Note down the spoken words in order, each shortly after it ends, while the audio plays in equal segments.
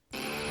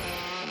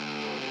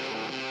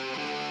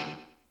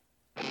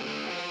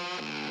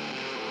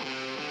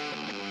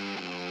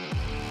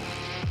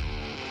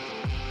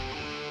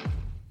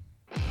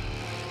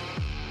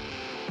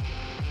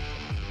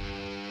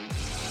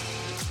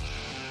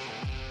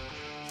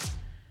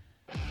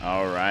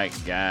All right,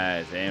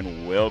 guys,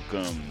 and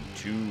welcome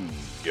to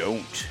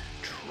Don't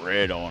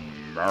Tread on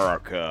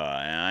America.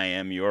 And I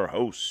am your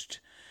host,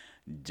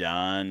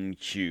 Don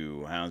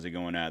Q. How's it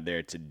going out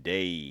there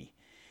today?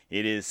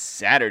 It is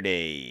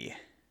Saturday.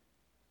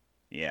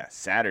 Yeah,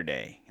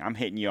 Saturday. I'm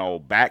hitting y'all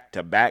back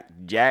to back,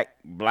 Jack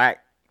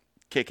Black,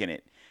 kicking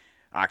it.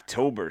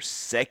 October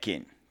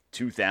 2nd,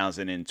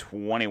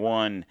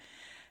 2021.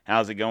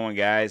 How's it going,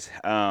 guys?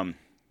 I'm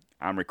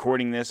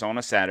recording this on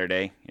a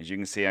Saturday. As you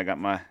can see, I got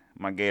my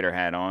Gator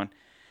hat on,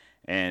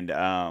 and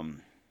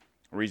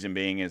reason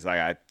being is, like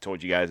I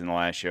told you guys in the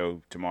last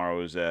show,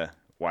 tomorrow's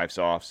wife's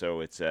off,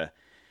 so it's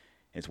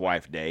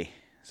wife day.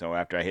 So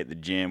after I hit the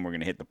gym, we're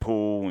gonna hit the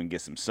pool and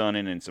get some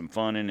sunning and some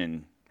funning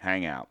and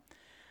hang out.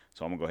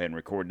 So I'm gonna go ahead and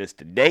record this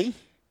today,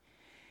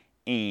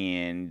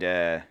 and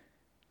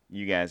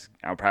you guys,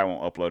 I probably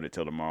won't upload it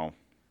till tomorrow.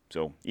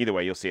 So either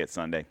way, you'll see it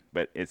Sunday,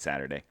 but it's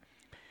Saturday.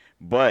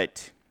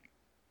 But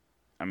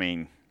I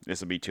mean, this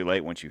will be too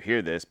late once you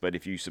hear this, but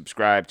if you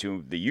subscribe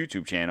to the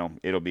YouTube channel,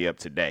 it'll be up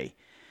today.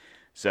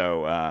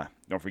 So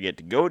don't forget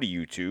to go to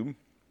YouTube.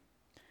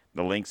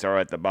 The links are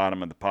at the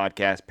bottom of the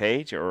podcast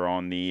page, or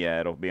on the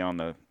it'll be on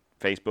the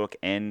Facebook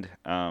and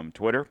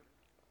Twitter.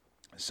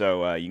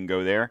 So you can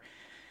go there.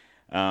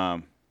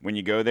 When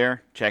you go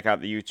there, check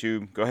out the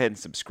YouTube. Go ahead and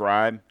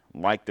subscribe,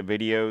 like the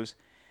videos,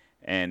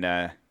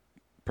 and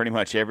pretty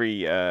much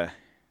every I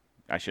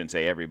shouldn't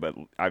say every, but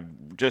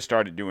I've just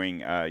started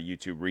doing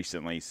YouTube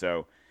recently,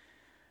 so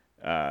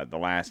the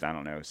last,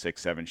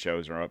 6-7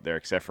 shows are up there,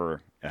 except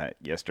for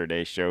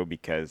yesterday's show,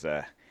 because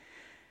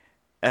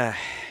my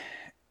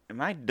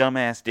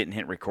dumbass didn't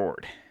hit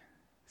record.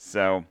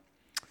 So,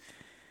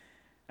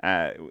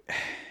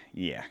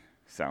 yeah.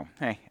 So,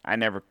 hey, I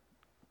never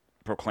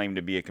proclaimed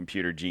to be a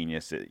computer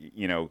genius.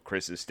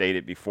 Chris has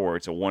stated before,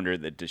 it's a wonder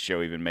that the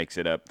show even makes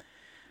it up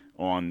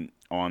on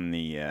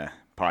the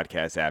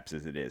podcast apps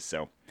as it is.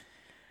 So,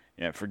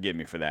 yeah, forgive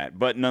me for that.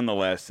 But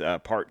nonetheless,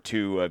 part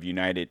 2 of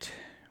United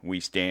We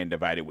Stand,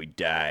 Divided We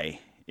Die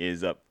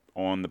is up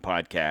on the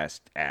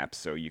podcast apps,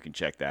 so you can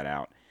check that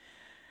out.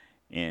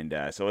 And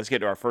so let's get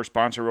to our first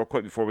sponsor real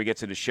quick before we get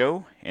to the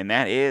show, and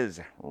that is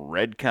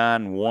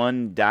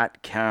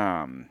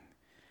Redcon1.com.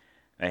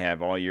 They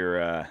have all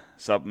your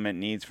supplement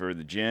needs for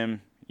the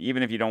gym.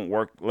 Even if you don't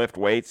lift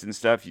weights and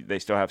stuff, they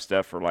still have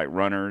stuff for like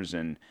runners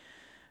and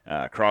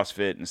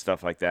CrossFit and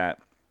stuff like that.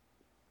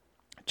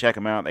 Check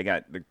them out. They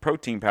got the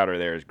protein powder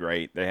there is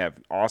great. They have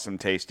awesome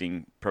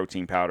tasting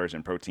protein powders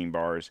and protein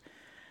bars.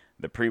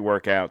 The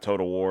pre-workout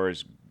Total War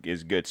is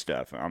good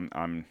stuff.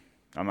 I'm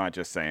not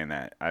just saying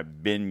that.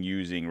 I've been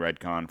using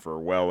Redcon for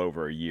well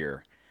over a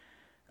year.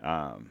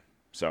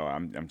 So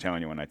I'm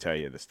telling you when I tell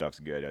you the stuff's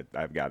good.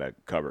 I've got a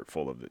cupboard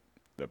full of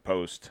the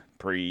post,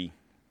 pre,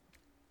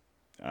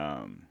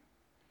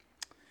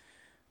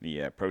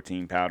 the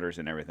protein powders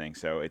and everything.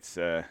 So it's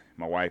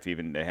my wife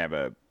even, they have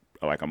a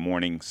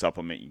morning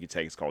supplement you can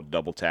take. It's called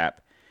Double Tap,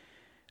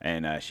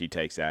 and she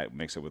takes that,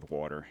 mix it with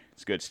water.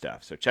 It's good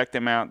stuff. So check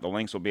them out. The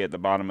links will be at the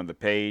bottom of the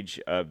page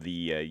of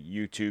the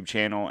YouTube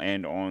channel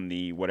and on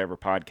the whatever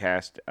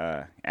podcast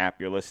app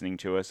you're listening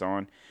to us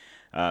on.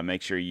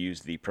 Make sure you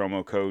use the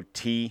promo code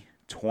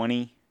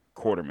T20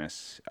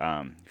 Quartermas.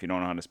 If you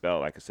don't know how to spell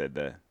it, like I said,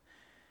 the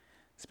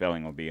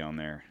spelling will be on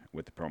there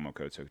with the promo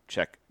code, so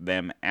check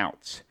them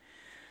out.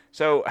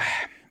 So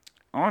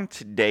on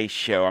today's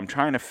show, I'm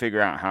trying to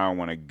figure out how I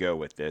want to go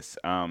with this.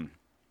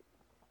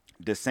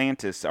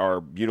 DeSantis, our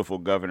beautiful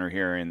governor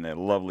here in the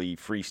lovely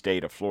free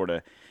state of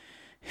Florida,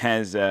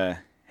 has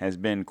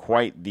been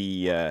quite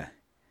the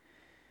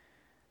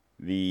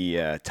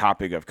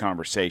topic of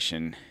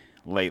conversation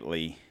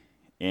lately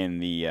in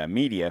the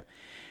media,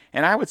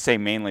 and I would say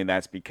mainly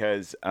that's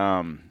because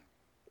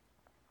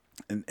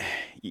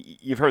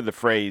you've heard the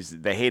phrase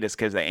 "they hate us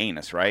because they ain't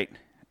us," right?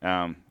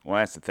 Well,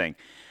 that's the thing.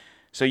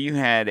 So you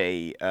had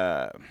a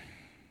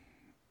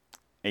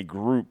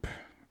group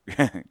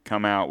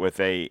come out with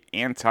a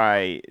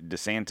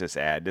anti-DeSantis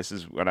ad. This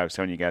is what I was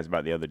telling you guys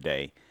about the other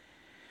day.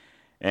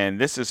 And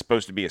this is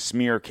supposed to be a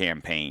smear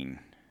campaign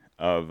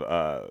of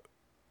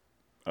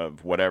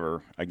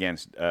whatever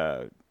against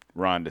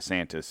Ron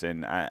DeSantis.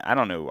 And I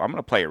don't know. I'm going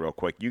to play it real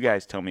quick. You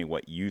guys tell me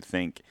what you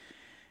think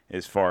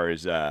as far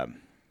as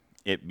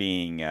it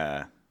being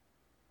a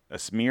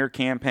smear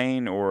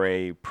campaign or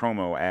a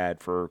promo ad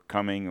for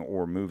coming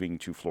or moving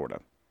to Florida.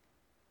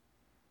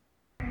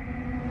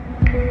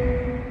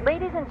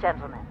 Ladies and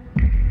gentlemen,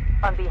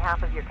 on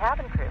behalf of your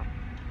cabin crew,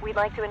 we'd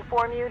like to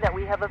inform you that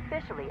we have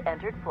officially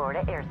entered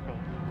Florida airspace.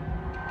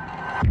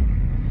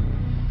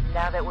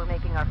 Now that we're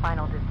making our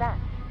final descent,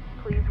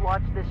 please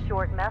watch this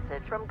short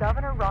message from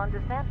Governor Ron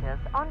DeSantis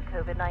on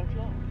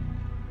COVID-19.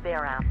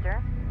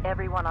 Thereafter,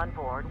 everyone on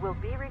board will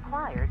be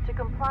required to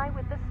comply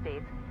with the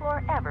state's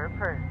Forever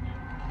Purge.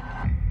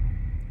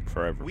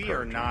 We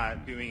are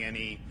not doing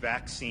any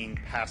vaccine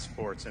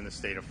passports in the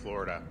state of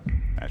Florida.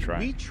 That's right.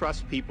 We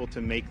trust people to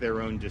make their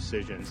own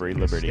decisions. Free in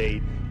the liberty.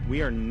 State.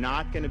 We are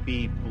not going to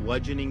be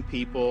bludgeoning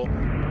people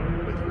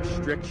with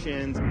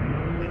restrictions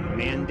and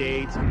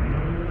mandates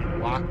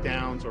and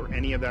lockdowns or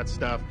any of that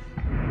stuff.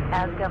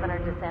 As Governor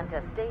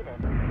DeSantis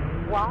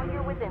stated, while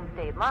you're within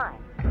state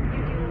lines,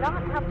 you do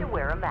not have to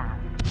wear a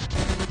mask.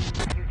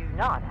 You do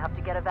not have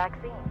to get a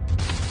vaccine.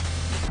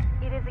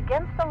 It is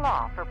against the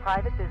law for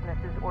private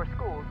businesses or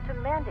schools to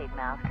mandate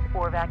masks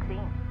or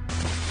vaccines.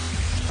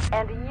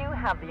 And you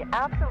have the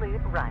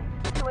absolute right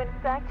to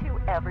infect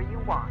whoever you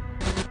want,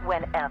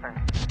 whenever,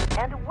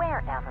 and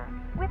wherever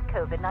with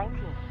COVID-19.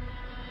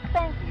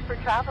 Thank you for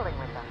traveling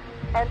with us,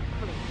 and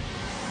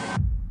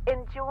please,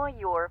 enjoy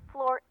your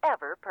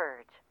Florever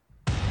Purge.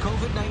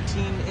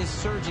 COVID-19 is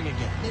surging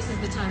again. This is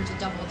the time to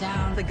double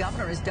down. The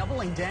governor is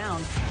doubling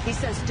down. He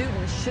says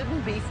students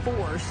shouldn't be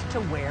forced to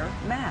wear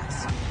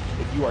masks.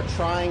 If you are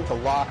trying to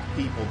lock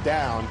people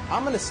down,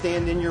 I'm going to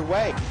stand in your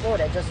way.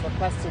 Florida just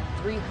requested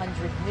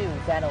 300 new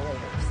ventilators.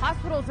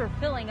 Hospitals are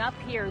filling up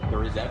here.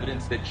 There is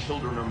evidence that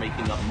children are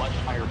making up much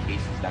higher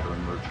cases that are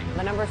emerging.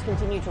 The numbers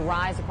continue to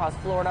rise across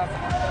Florida.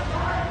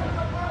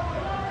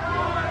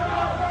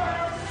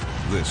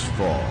 This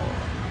fall,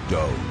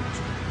 don't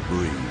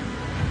breathe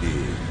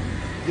in.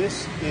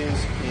 This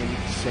is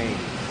insane.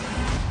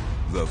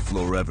 The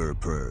Florever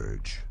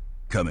Purge,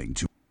 coming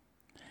to...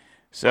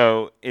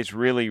 So it's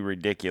really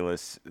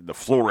ridiculous, the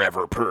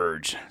Florever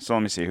Purge. So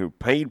let me see, who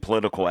paid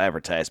political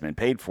advertisement,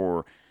 paid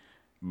for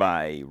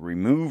by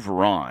Remove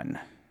Ron.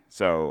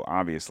 So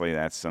obviously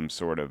that's some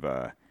sort of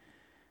a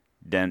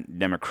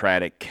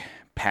Democratic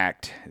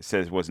pact. It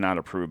says was not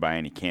approved by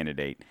any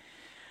candidate.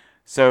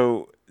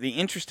 So the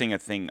interesting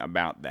thing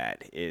about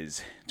that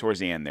is towards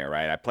the end there,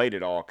 right? I played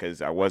it all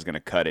because I was going to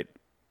cut it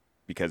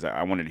because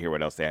I wanted to hear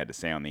what else they had to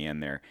say on the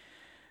end there.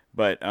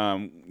 But,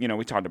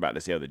 we talked about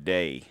this the other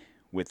day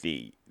with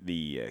the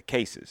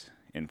cases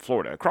in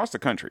Florida, across the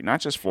country, not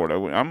just Florida.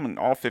 I'm in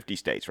all 50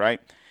 states, right?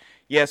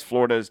 Yes,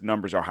 Florida's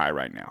numbers are high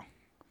right now,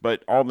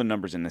 but all the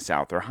numbers in the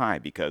South are high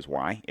because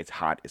why? It's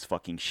hot as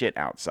fucking shit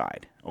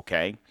outside,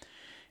 okay?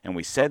 And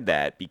we said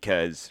that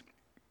because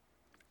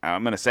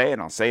I'm going to say it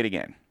and I'll say it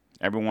again.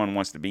 Everyone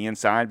wants to be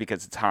inside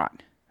because it's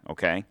hot,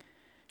 okay?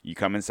 You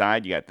come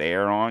inside, you got the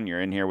air on, you're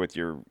in here with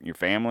your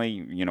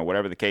family,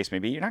 whatever the case may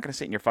be. You're not going to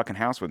sit in your fucking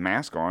house with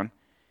mask on,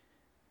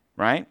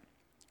 right?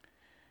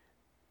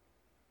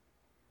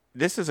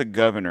 This is a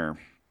governor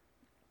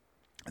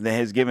that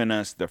has given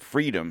us the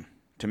freedom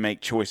to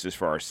make choices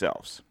for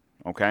ourselves,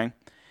 okay?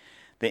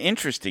 The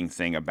interesting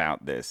thing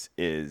about this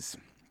is,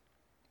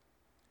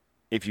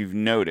 if you've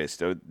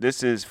noticed,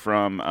 this is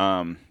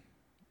from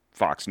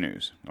Fox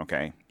News,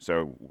 okay?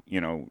 So,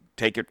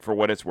 take it for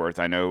what it's worth.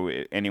 I know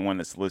anyone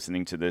that's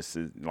listening to this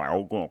is like,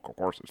 oh, well, of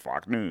course it's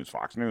Fox News,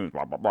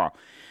 blah, blah, blah.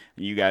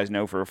 You guys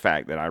know for a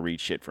fact that I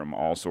read shit from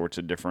all sorts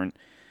of different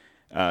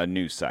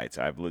news sites.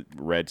 I've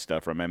read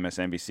stuff from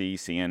MSNBC,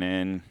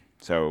 CNN,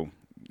 so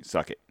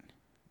suck it.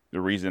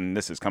 The reason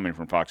this is coming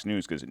from Fox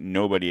News because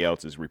nobody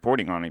else is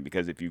reporting on it,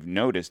 because if you've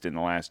noticed in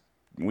the last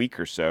week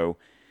or so,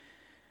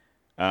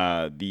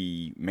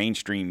 the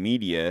mainstream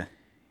media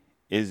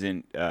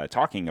isn't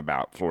talking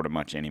about Florida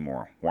much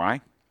anymore. Why?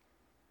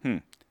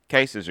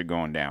 Cases are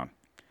going down.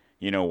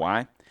 You know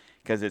why?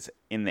 Because it's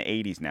in the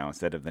 80s now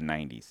instead of the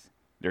 90s.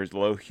 There's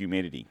low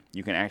humidity.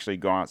 You can actually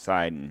go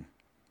outside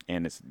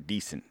and it's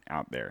decent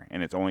out there.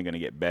 And it's only going to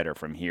get better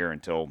from here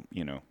until,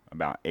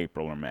 about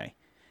April or May.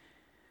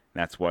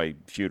 That's why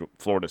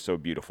Florida's so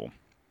beautiful.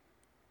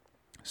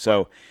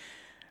 So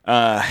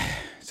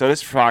this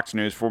is Fox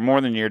News. For more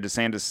than a year,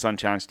 DeSantis'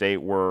 Sunshine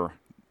State were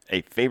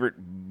a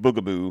favorite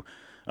boogaboo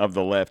of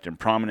the left and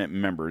prominent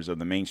members of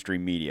the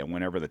mainstream media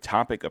whenever the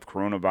topic of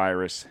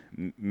coronavirus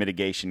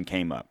mitigation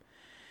came up.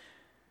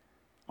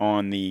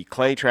 On the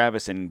Clay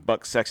Travis and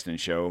Buck Sexton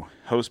show,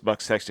 host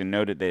Buck Sexton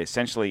noted that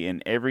essentially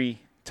in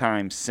every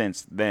time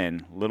since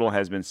then, little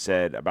has been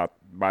said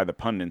by the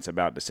pundits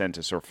about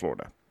DeSantis or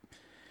Florida.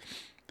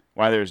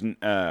 Why is it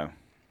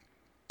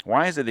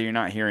that you're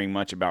not hearing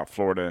much about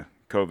Florida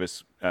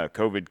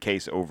COVID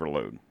case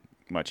overload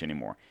much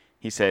anymore?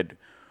 He said,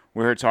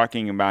 we were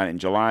talking about it in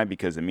July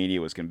because the media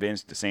was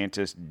convinced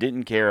DeSantis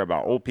didn't care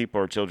about old people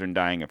or children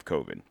dying of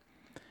COVID.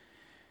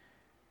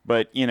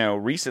 But,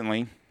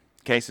 recently,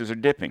 cases are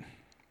dipping,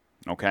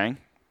 okay?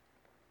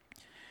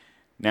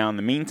 Now, in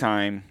the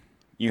meantime,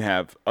 you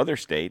have other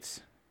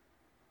states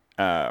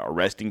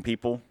arresting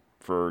people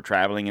for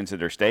traveling into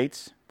their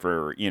states.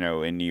 For,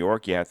 in New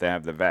York, you have to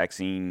have the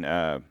vaccine,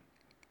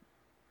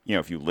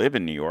 if you live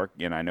in New York,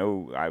 and I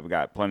know I've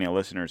got plenty of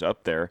listeners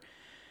up there,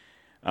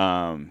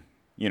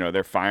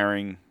 they're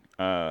firing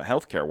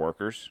healthcare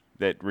workers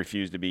that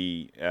refuse to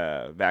be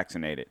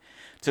vaccinated,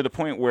 to the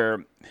point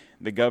where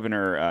the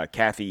governor,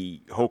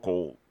 Kathy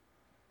Hochul,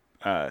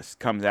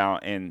 comes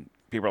out and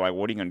people are like,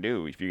 what are you going to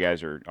do if you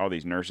guys are, all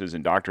these nurses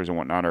and doctors and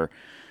whatnot are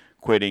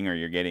quitting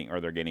or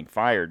they're getting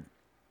fired?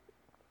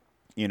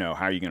 How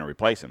are you going to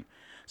replace them?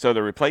 So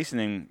they're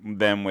replacing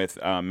them with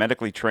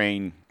medically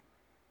trained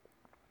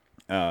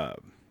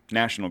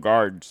National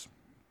Guards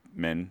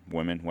men,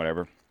 women,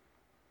 whatever.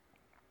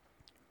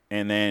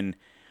 And then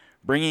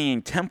bringing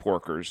in temp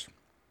workers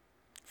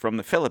from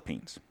the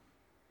Philippines.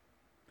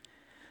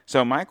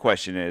 So my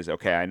question is,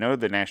 okay, I know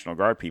the National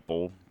Guard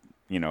people,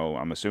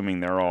 I'm assuming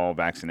they're all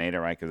vaccinated,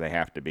 right? Because they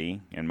have to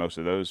be. And most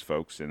of those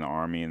folks in the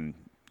Army and,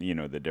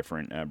 the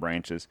different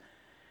branches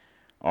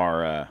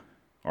are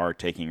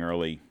taking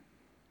early,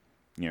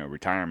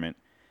 retirement.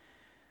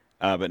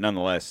 But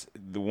nonetheless,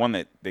 the one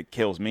that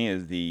kills me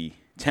is the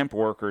temp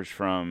workers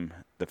from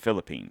the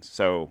Philippines.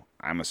 So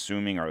I'm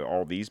assuming, are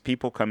all these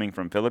people coming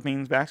from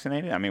Philippines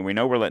vaccinated? I mean, we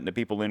know we're letting the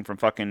people in from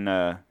fucking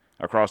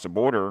across the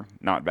border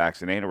not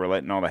vaccinated. We're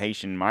letting all the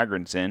Haitian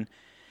migrants in.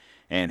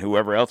 And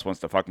whoever else wants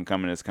to fucking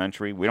come in this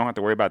country, we don't have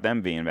to worry about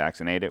them being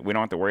vaccinated. We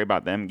don't have to worry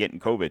about them getting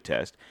COVID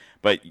tests.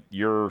 But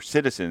your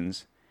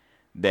citizens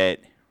that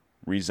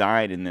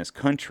reside in this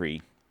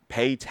country,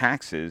 pay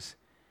taxes,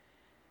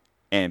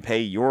 and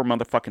pay your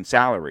motherfucking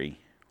salary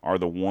are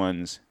the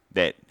ones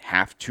that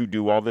have to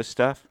do all this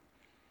stuff.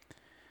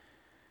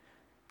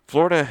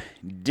 Florida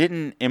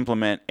didn't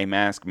implement a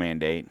mask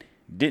mandate,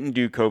 didn't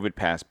do COVID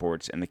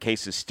passports, and the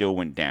cases still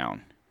went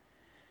down.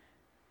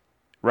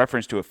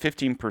 Reference to a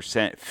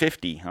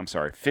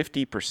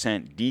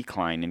 50%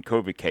 decline in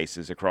COVID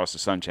cases across the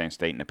Sunshine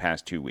State in the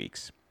past 2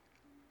 weeks.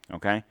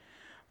 Okay?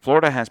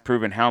 Florida has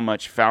proven how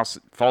much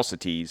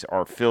falsities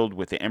are filled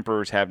with the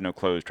emperors have no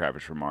clothes,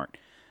 Travis remarked.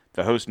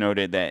 The host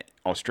noted that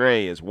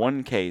Australia is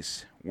one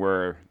case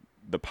where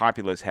the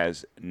populace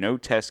has no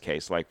test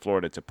case like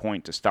Florida to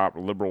point to stop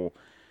liberal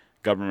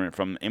government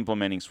from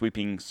implementing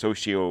sweeping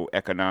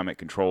socio-economic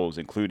controls,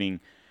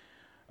 including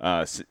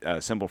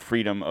simple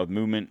freedom of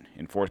movement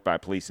enforced by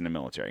police and the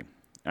military.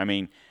 I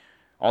mean,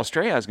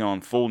 Australia has gone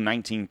full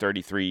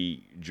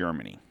 1933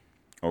 Germany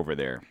over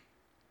there.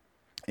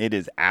 It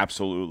is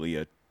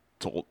absolutely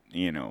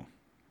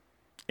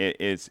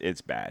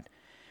it's bad.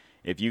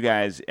 If you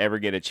guys ever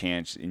get a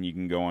chance, and you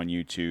can go on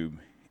YouTube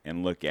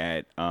and look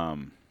at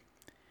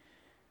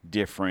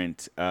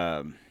different,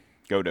 go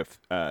to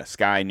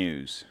Sky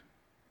News,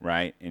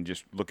 right, and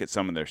just look at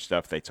some of their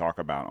stuff they talk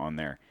about on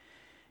there.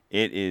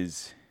 It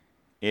is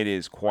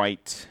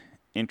quite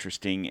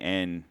interesting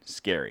and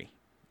scary,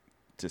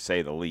 to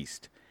say the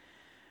least.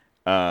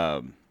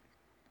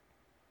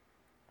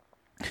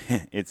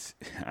 It's,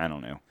 I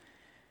don't know.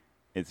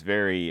 It's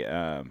very,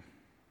 hold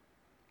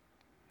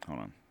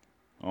on,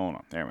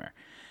 there we are.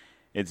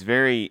 It's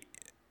very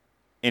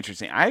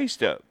interesting. I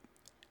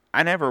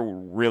never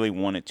really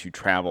wanted to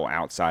travel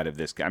outside of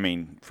this. I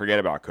mean, forget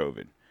about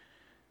COVID.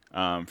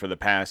 For the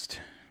past,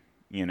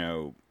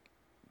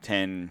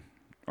 10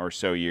 or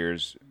so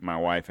years, my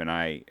wife and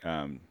I,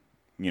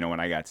 when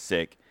I got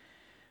sick,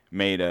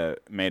 made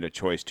a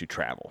choice to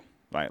travel.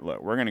 Like,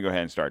 look, we're going to go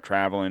ahead and start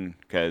traveling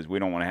because we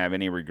don't want to have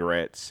any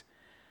regrets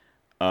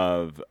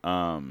of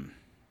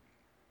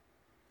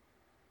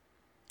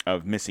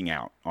missing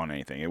out on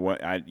anything.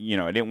 I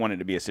didn't want it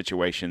to be a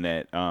situation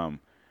that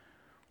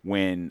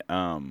when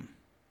I'm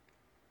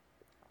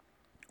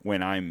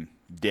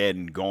dead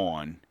and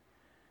gone,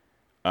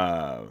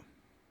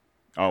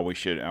 we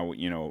should,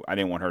 I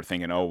didn't want her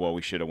thinking,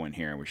 we should have went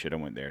here and we should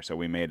have went there. So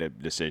we made a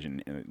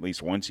decision, at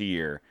least once a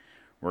year,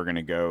 we're going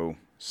to go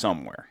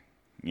somewhere,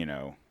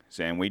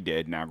 and we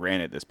did. Now,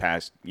 granted, this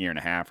past year and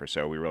a half or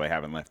so, we really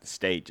haven't left the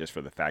state just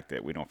for the fact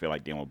that we don't feel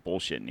like dealing with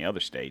bullshit in the other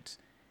states.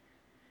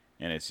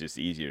 And it's just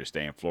easier to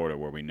stay in Florida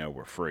where we know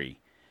we're free.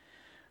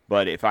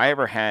 But if I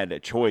ever had a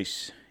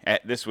choice,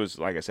 this was,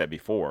 like I said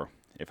before,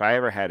 if I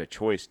ever had a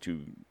choice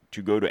to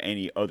go to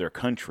any other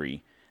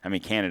country, I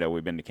mean, Canada,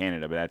 we've been to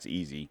Canada, but that's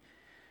easy,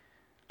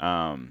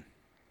 would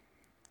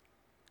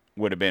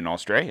have been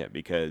Australia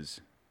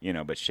because,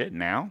 but shit,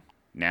 now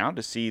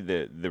to see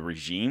the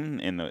regime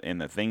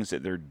and the things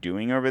that they're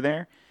doing over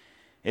there,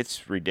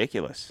 it's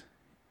ridiculous.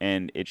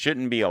 And it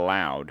shouldn't be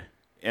allowed.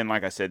 And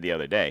like I said the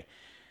other day,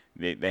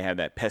 they have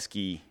that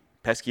pesky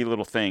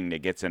little thing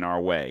that gets in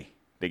our way,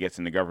 that gets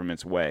in the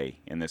government's way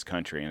in this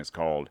country, and it's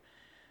called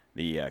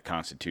the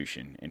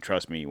Constitution. And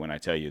trust me when I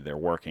tell you, they're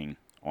working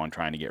on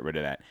trying to get rid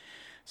of that.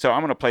 So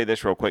I'm going to play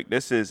this real quick.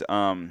 This is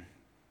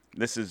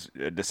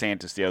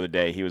DeSantis the other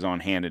day. He was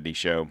on Hannity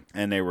show,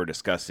 and they were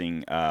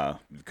discussing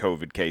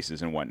COVID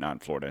cases and whatnot in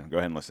Florida. Go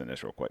ahead and listen to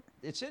this real quick.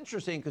 It's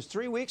interesting because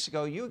 3 weeks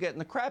ago, you were getting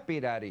the crap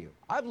beat out of you.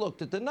 I've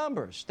looked at the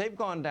numbers. They've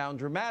gone down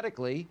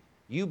dramatically.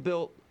 You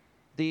built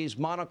these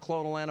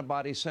monoclonal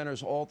antibody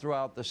centers all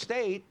throughout the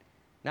state.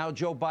 Now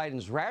Joe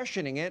Biden's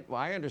rationing it. Well,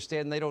 I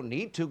understand they don't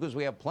need to because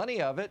we have plenty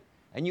of it.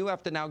 And you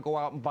have to now go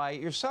out and buy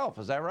it yourself.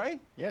 Is that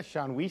right? Yes,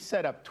 Sean. We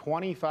set up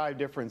 25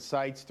 different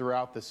sites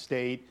throughout the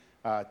state,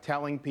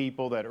 telling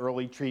people that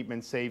early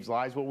treatment saves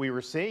lives. What we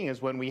were seeing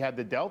is when we had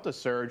the Delta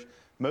surge,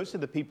 most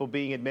of the people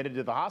being admitted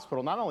to the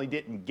hospital not only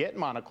didn't get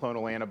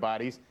monoclonal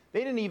antibodies,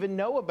 they didn't even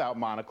know about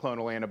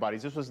monoclonal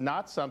antibodies. This was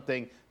not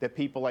something that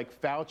people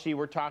like Fauci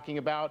were talking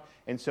about.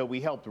 And so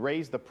we helped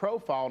raise the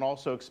profile and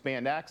also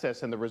expand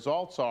access. And the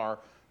results are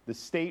the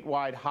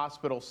statewide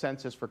hospital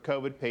census for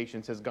COVID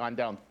patients has gone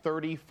down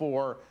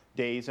 34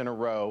 days in a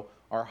row.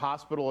 Our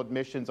hospital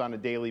admissions on a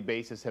daily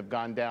basis have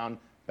gone down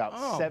about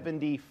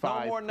 75%.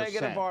 No more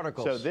negative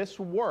articles. So this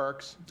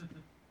works.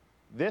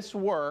 This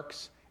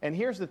works. And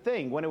here's the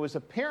thing. When it was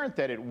apparent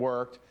that it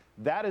worked,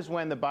 That is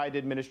when the Biden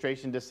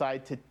administration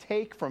decided to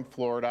take from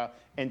Florida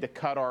and to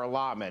cut our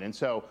allotment. And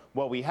so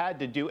what we had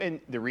to do, and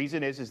the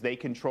reason is they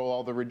control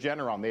all the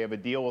Regeneron. They have a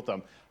deal with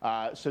them.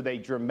 So they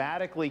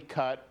dramatically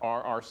cut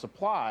our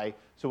supply.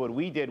 So what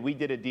we did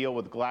a deal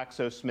with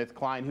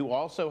GlaxoSmithKline, who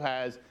also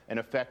has an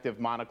effective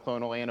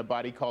monoclonal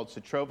antibody called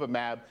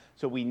sotrovimab.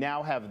 So we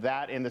now have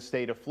that in the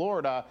state of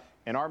Florida.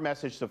 And our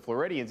message to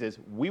Floridians is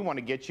we want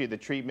to get you the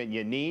treatment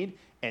you need,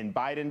 and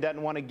Biden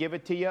doesn't want to give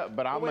it to you,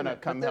 but I'm going to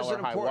come hell or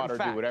high water,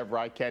 do whatever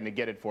I can to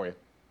get it for you.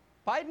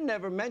 Biden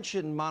never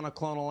mentioned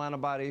monoclonal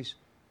antibodies.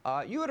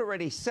 You had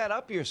already set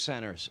up your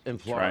centers in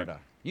Florida.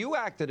 Right. You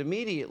acted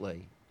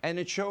immediately, and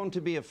it's shown to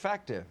be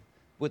effective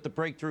with the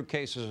breakthrough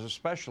cases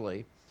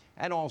especially,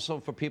 and also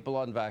for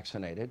people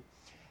unvaccinated.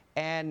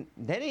 And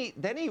then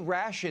he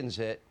rations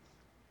it.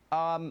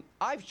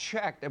 I've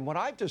checked, and what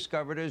I've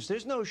discovered is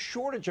there's no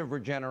shortage of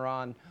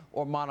Regeneron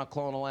or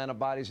monoclonal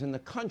antibodies in the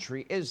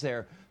country, is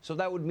there? So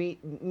that would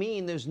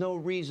mean there's no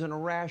reason to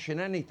ration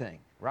anything,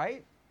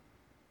 right?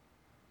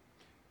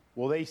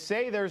 Well, they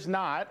say there's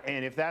not,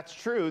 and if that's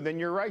true, then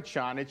you're right,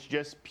 Sean. It's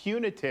just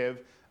punitive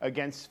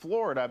against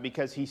Florida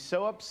because he's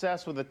so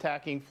obsessed with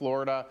attacking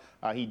Florida.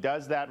 He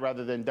does that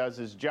rather than does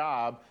his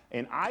job.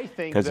 And I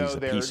think, though,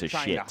 they're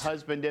trying to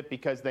husband it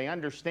because they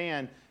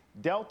understand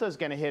Delta's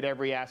going to hit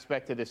every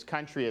aspect of this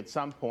country at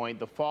some point.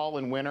 The fall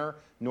and winter,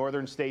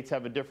 northern states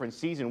have a different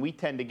season. We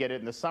tend to get it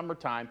in the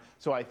summertime.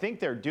 So I think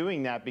they're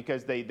doing that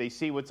because they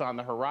see what's on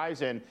the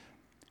horizon.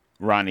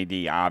 Ronnie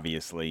D,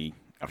 obviously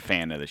a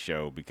fan of the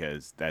show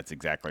because that's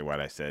exactly what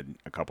I said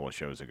a couple of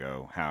shows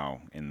ago,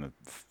 how in the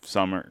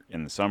summer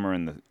in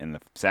the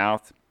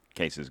south,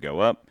 cases go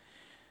up.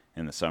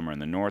 In the summer in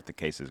the north, the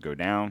cases go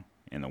down.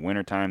 In the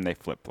wintertime, they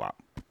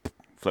flip-flop.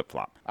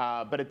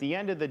 But at the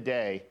end of the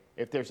day,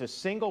 if there's a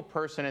single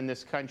person in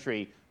this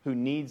country who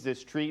needs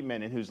this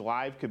treatment and whose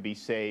life could be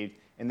saved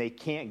and they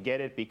can't get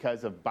it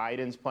because of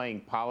Biden's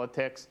playing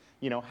politics,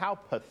 how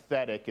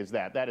pathetic is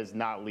that? That is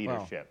not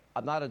leadership. Well,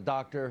 I'm not a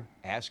doctor.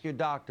 Ask your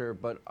doctor,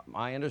 but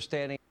my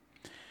understanding.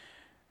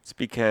 It's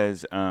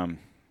because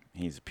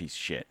he's a piece of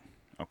shit,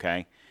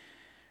 okay?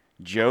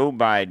 Joe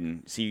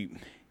Biden,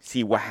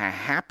 see what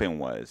happened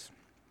was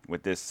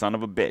with this son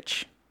of a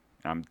bitch.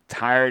 I'm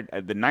tired.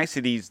 The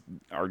niceties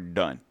are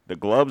done. The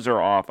gloves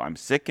are off. I'm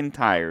sick and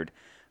tired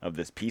of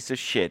this piece of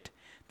shit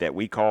that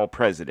we call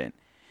president.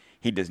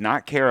 He does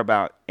not care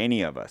about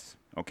any of us,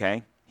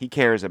 okay? He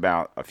cares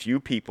about a few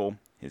people,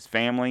 his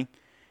family,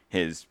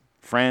 his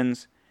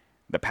friends,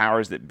 the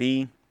powers that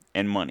be,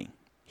 and money.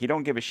 He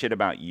don't give a shit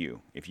about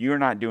you. If you're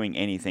not doing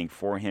anything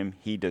for him,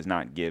 he does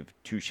not give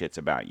two shits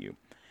about you.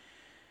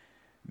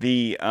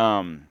 The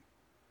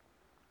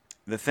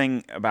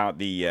thing about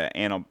the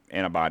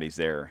antibodies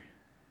there,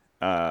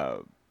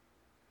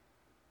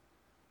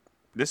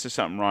 this is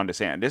something Ron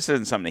DeSantis. This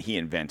isn't something that he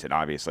invented.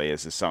 Obviously,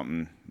 this is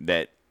something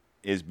that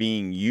is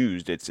being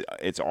used.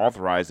 It's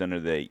authorized under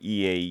the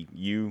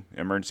EAU,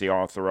 Emergency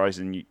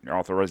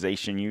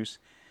Authorization Use.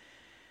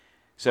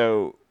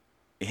 So,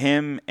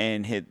 him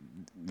and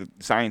the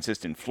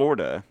scientist in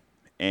Florida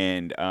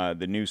and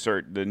the new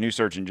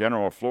Surgeon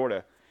General of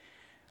Florida,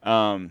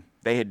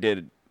 they had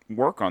did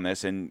work on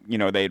this, and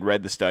they had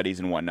read the studies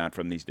and whatnot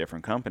from these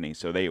different companies,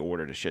 so they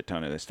ordered a shit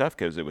ton of this stuff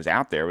because it was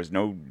out there. It was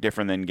no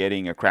different than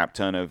getting a crap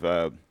ton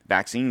of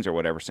vaccines or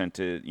whatever sent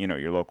to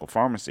your local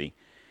pharmacy.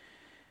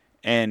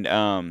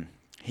 And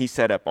he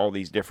set up all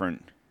these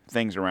different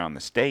things around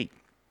the state,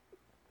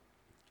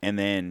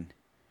 and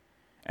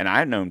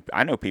I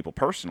know people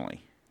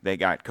personally. They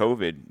got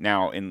COVID.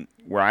 Now, in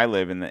where I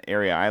live, in the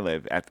area I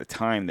live, at the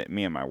time that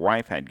me and my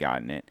wife had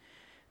gotten it,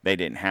 they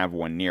didn't have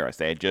one near us.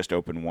 They had just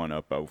opened one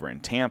up over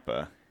in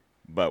Tampa,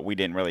 but we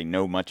didn't really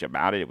know much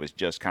about it. It was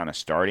just kind of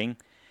starting.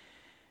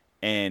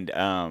 And,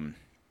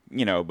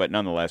 but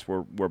nonetheless,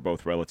 we're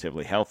both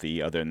relatively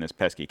healthy other than this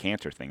pesky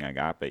cancer thing I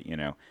got. But,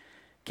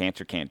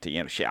 cancer can't,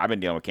 shit, I've been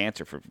dealing with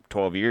cancer for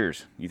 12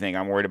 years. You think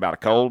I'm worried about a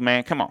cold,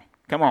 man? Come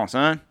on,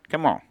 son.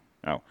 Come on.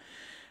 Oh.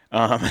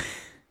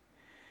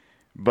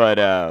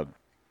 But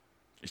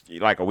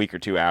like a week or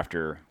two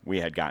after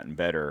we had gotten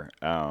better,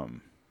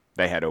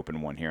 they had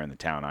opened one here in the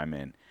town I'm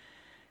in.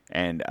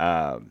 And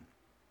I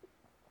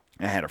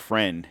had a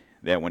friend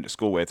that I went to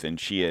school with, and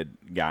she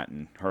had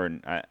gotten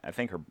I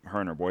think her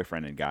and her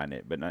boyfriend had gotten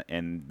it,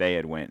 and they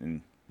had went,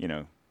 and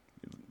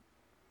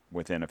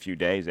within a few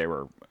days they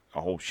were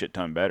a whole shit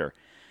ton better.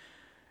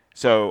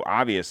 So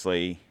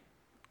obviously,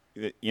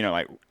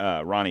 like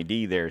Ronnie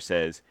D there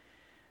says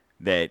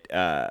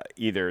that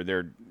either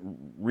they're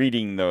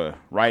reading the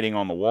writing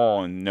on the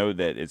wall and know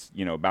that it's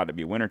about to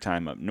be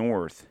wintertime up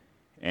north,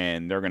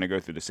 and they're going to go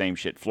through the same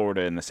shit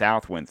Florida and the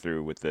South went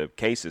through with the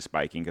cases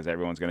spiking because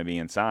everyone's going to be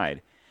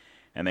inside.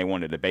 And they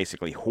wanted to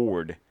basically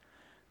hoard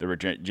the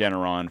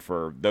Regeneron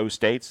for those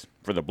states,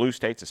 for the blue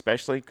states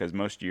especially, because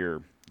most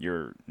of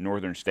your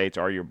northern states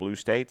are your blue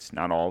states.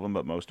 Not all of them,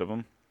 but most of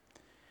them.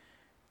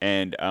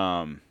 And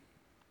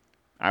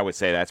I would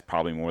say that's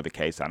probably more the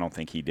case. I don't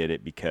think he did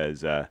it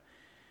because I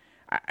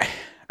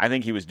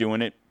think he was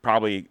doing it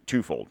probably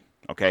twofold.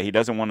 Okay, he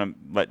doesn't want to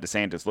let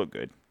DeSantis look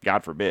good.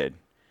 God forbid.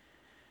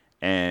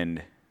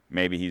 and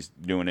maybe he's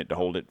doing it to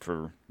hold it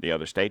for the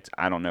other states.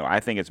 I don't know. I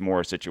think it's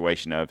more a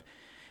situation of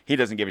he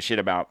doesn't give a shit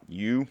about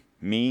you,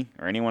 me,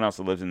 or anyone else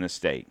that lives in this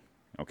state,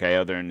 okay,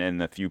 other than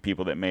the few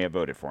people that may have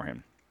voted for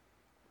him.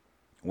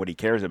 What he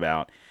cares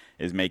about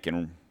is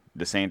making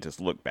DeSantis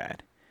look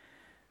bad,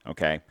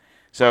 okay?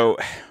 So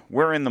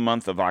we're in the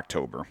month of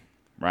October,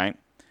 right?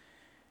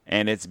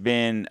 And it's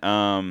been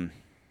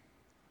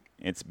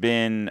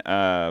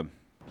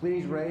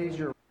Please raise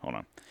your... Hold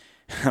on.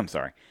 I'm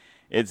sorry.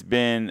 It's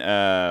been,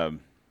 9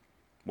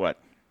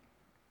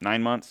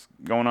 months?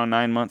 Going on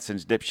 9 months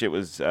since dipshit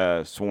was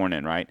sworn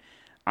in, right?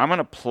 I'm going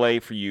to play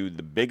for you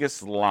the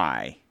biggest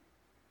lie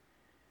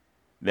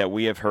that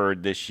we have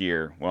heard this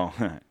year. Well,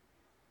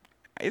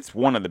 it's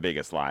one of the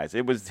biggest lies.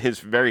 It was his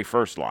very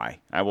first lie.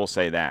 I will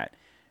say that.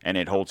 And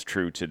it holds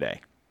true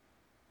today.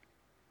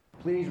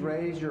 Please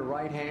raise your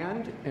right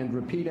hand and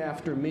repeat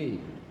after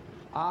me.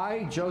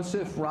 I,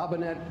 Joseph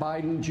Robinette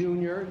Biden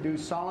Jr., do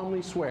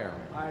solemnly swear.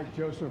 I,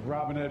 Joseph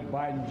Robinette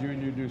Biden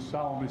Jr., do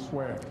solemnly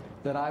swear.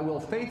 That I will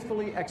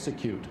faithfully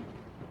execute.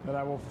 That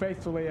I will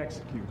faithfully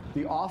execute.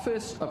 The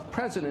office of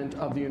President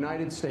of the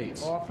United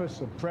States.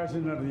 Office of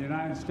President of the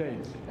United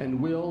States.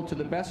 And will, to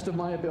the best of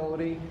my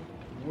ability.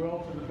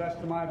 Will, to the best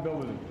of my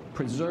ability.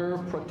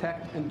 Preserve,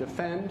 protect, and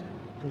defend.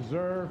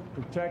 Preserve,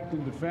 protect,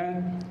 and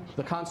defend.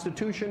 The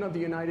Constitution of the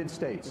United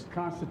States. The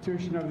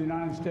Constitution of the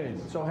United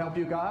States. So help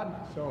you God.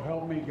 So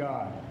help me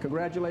God.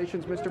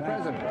 Congratulations, Mr.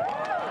 President.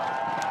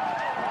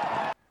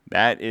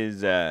 That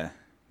is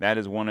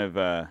one of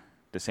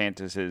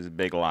DeSantis's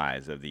big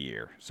lies of the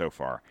year so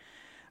far.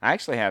 I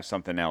actually have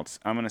something else.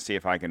 I'm going to see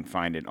if I can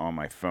find it on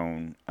my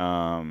phone.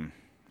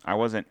 I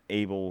wasn't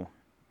able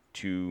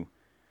to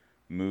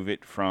move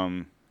it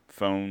from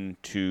phone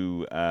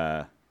to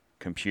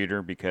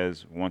computer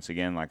because, once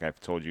again, like I've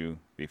told you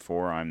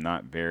before, I'm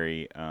not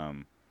very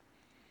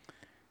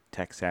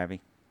tech savvy.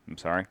 I'm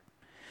sorry.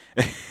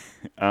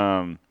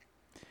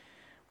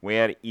 We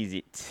had to ease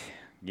it.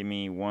 Give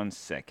me 1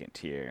 second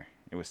here.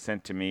 It was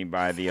sent to me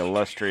by the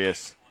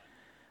illustrious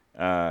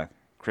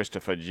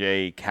Christopher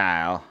J.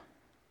 Kyle.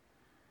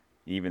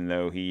 Even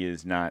though he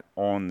is not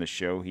on the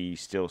show, he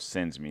still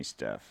sends me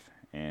stuff.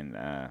 And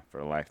for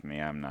the life of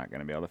me, I'm not going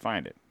to be able to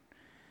find it.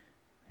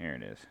 Here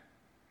it is.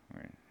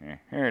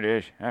 Here it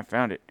is. I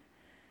found it.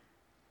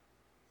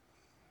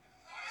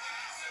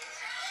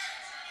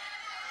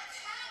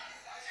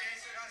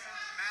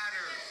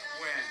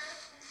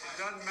 It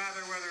doesn't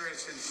matter whether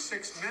it's in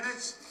 6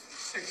 minutes,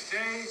 6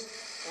 days,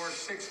 or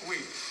 6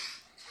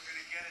 weeks. We're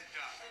going to get it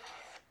done.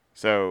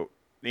 So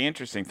the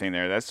interesting thing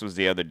there, this was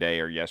the other day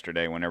or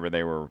yesterday whenever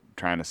they were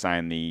trying to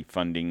sign the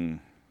funding,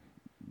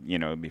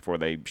 before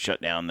they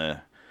shut down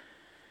the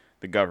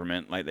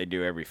government like they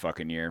do every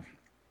fucking year.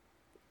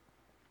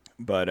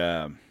 But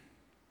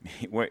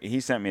he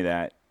sent me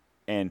that,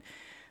 and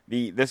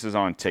this is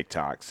on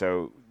TikTok.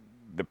 So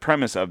the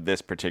premise of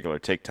this particular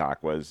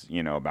TikTok was,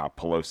 about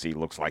Pelosi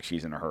looks like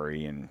she's in a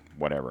hurry and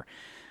whatever.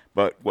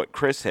 But what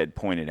Chris had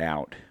pointed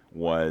out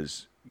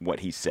was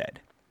what he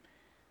said.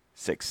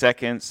 6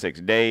 seconds,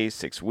 6 days,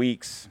 6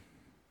 weeks.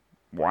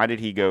 Why did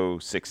he go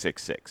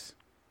 666?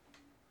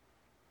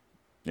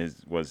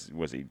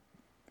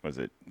 Was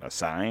it a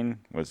sign?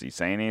 Was he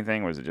saying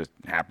anything? Was it just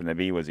happened to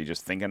be? Was he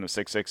just thinking of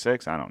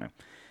 666? I don't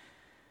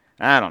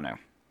know.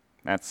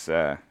 That's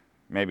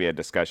maybe a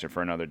discussion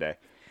for another day.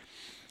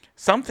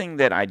 Something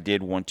that I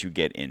did want to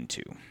get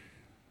into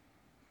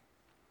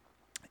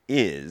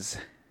is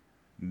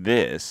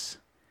this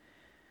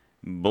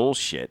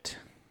bullshit.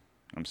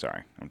 I'm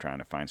sorry. I'm trying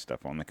to find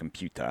stuff on the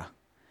computer.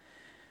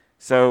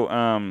 So,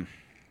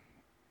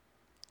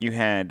 you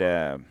had...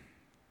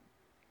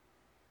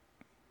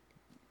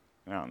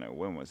 I don't know,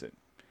 when was it?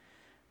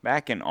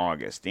 Back in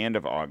August, the end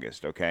of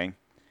August, okay?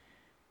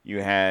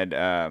 You had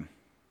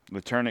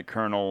Lieutenant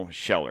Colonel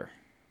Scheller,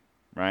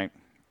 right?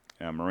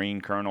 A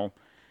Marine colonel,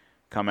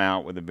 come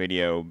out with a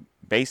video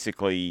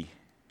basically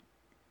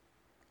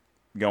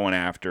going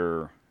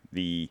after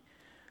the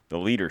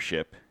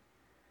leadership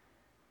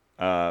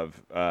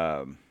of,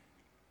 whether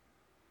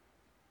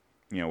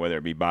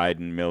it be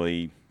Biden,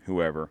 Milley,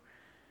 whoever,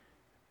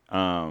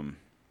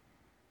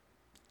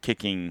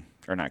 getting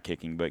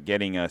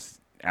us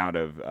out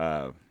of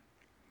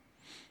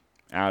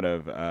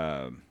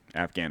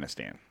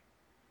Afghanistan.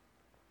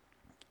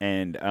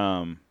 And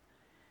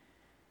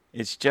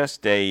it's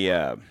just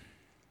it's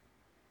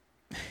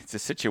a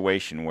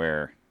situation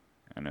where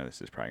I know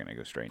this is probably going to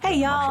go straight into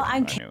Hey y'all, I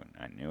knew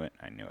it.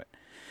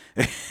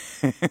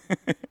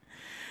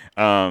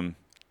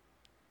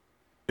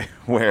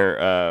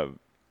 Where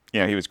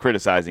he was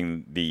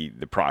criticizing the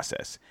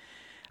process.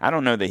 I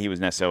don't know that he was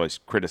necessarily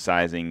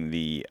criticizing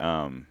the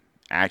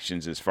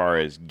actions as far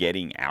as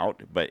getting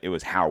out, but it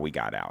was how we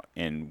got out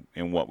and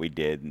what we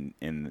did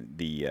and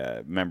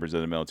the members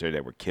of the military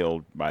that were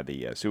killed by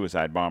the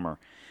suicide bomber.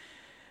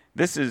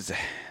 This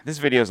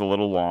video is a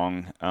little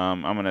long.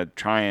 I'm going to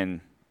try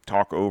and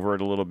talk over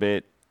it a little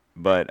bit,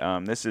 but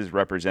this is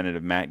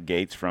Representative Matt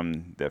Gaetz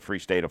from the free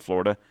state of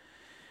Florida,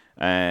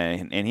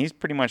 and he's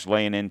pretty much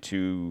laying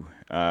into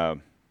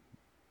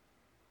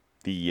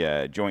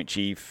the Joint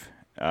Chief,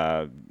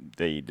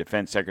 the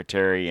Defense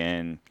Secretary,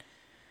 and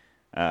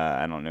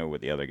I don't know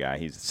what the other guy.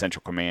 He's the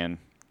Central Command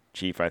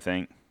Chief, I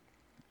think.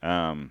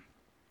 So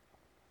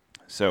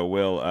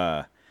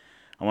I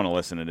want to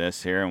listen to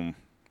this here, and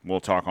we'll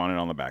talk on it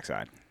on the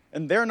backside.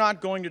 And they're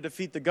not going to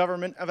defeat the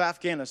government of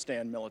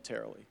Afghanistan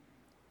militarily.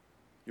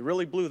 You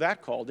really blew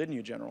that call, didn't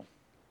you, General?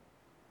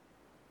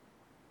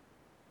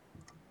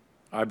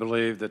 I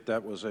believe that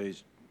that was a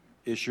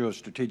issue of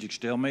strategic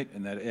stalemate,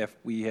 and that if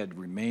we had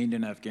remained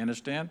in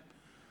Afghanistan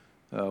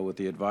with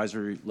the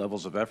advisory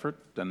levels of effort,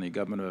 then the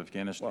government of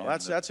Afghanistan. Well,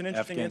 that's an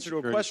interesting answer to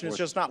a question. It's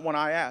just not one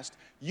I asked.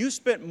 You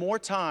spent more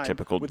time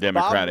typical with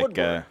Democratic Bob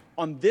Woodward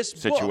on this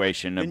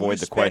situation. Book Avoid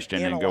the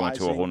question and go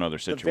into a whole other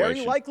situation. The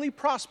very likely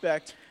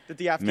prospect that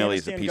the Afghanistan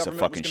Milley's a piece of government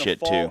fucking was going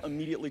to shit fall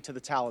immediately to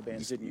the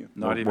Taliban, didn't you?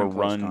 Not even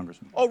close,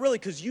 Congressman. Oh, really?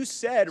 Because you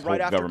said right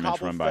after government's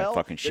Kabul run by fell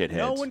fucking that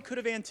no shitheads. one could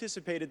have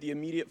anticipated the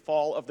immediate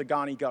fall of the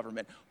Ghani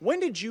government. When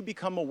did you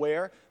become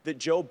aware that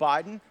Joe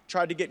Biden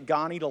tried to get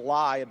Ghani to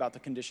lie about the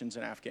conditions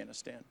in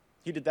Afghanistan?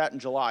 He did that in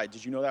July.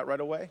 Did you know that right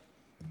away?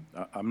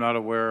 I'm not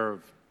aware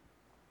of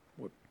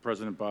what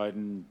President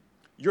Biden.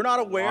 You're not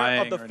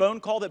aware of the phone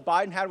call that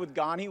Biden had with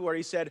Ghani where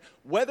he said,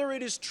 whether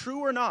it is true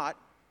or not,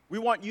 we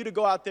want you to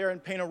go out there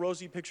and paint a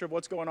rosy picture of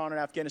what's going on in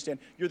Afghanistan.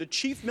 You're the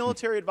chief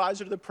military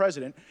advisor to the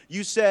president.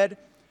 You said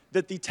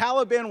that the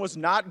Taliban was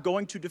not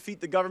going to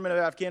defeat the government of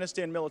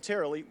Afghanistan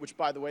militarily, which,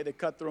 by the way, they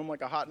cut through them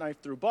like a hot knife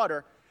through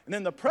butter. And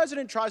then the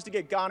president tries to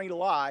get Ghani to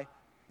lie.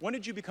 When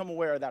did you become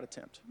aware of that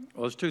attempt?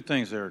 Well, there's two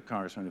things there,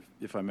 Congressman,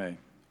 if I may.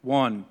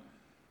 One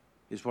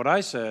is what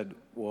I said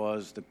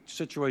was the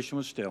situation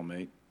was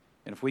stalemate,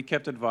 and if we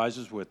kept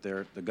advisors with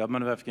there, the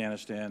government of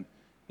Afghanistan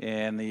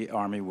and the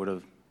Army would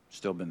have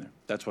still been there.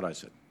 That's what I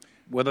said.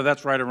 Whether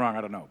that's right or wrong,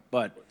 I don't know.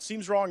 But it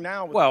seems wrong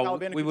now with well, the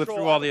Taliban in we control.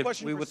 withdrew all the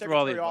Question we for withdrew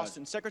all the Secretary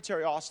Austin.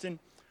 Secretary Austin,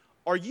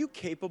 are you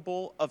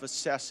capable of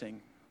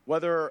assessing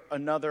whether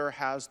another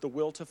has the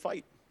will to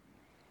fight?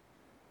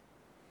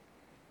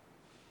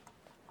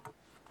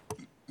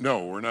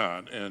 No, we're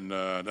not, and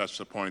that's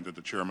the point that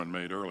the chairman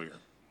made earlier.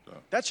 So.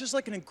 That's just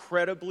like an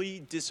incredibly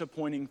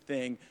disappointing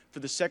thing for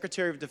the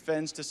Secretary of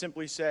Defense to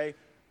simply say,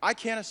 I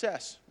can't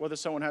assess whether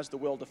someone has the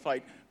will to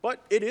fight.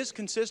 But it is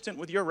consistent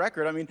with your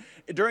record. I mean,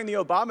 during the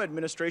Obama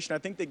administration, I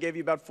think they gave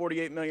you about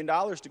 $48 million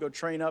to go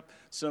train up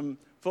some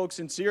folks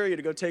in Syria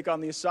to go take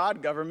on the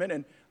Assad government.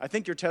 And I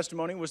think your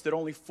testimony was that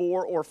only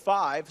 4 or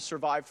 5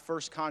 survived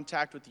first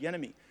contact with the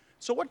enemy.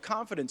 So what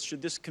confidence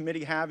should this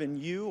committee have in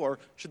you, or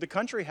should the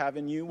country have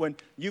in you, when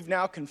you've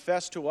now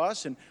confessed to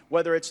us, and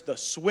whether it's the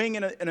swing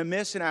and a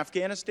miss in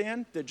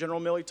Afghanistan that General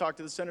Milley talked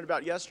to the Senate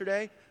about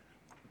yesterday,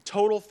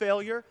 total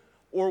failure,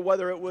 or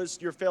whether it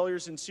was your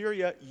failures in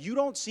Syria, you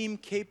don't seem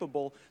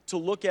capable to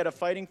look at a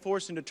fighting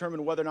force and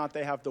determine whether or not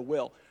they have the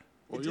will.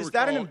 Well, Is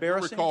that an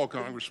embarrassing? You recall,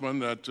 Congressman,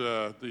 that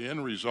the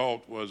end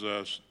result was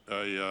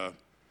the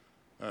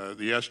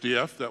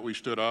SDF that we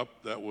stood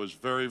up that was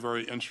very,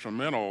 very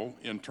instrumental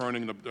in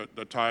turning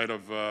the tide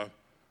of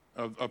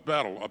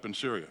battle up in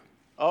Syria.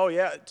 Oh,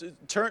 yeah.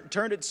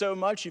 Turned it so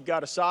much. You've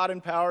got Assad in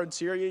power in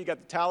Syria. You've got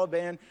the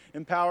Taliban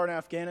in power in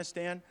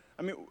Afghanistan.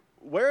 I mean,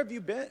 where have you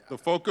been? The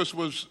focus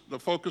was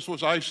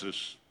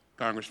ISIS,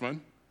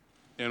 Congressman,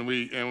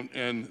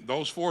 and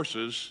those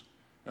forces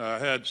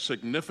had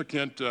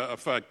significant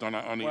effect on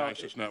the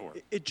ISIS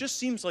network. It just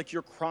seems like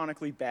you're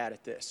chronically bad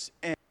at this,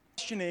 and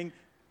questioning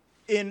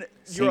in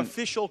your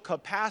official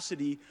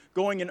capacity,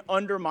 going and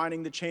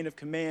undermining the chain of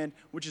command,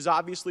 which is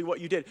obviously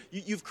what you did.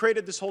 You've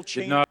created this whole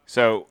chain.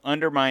 So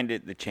undermined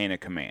the chain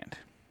of command.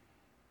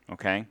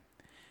 Okay,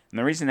 and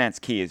the reason that's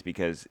key is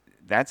because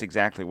that's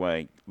exactly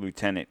why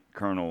Lieutenant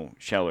Colonel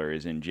Scheller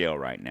is in jail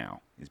right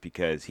now, is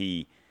because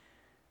he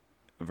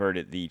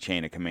averted the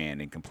chain of command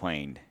and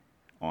complained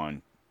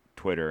on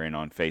Twitter and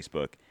on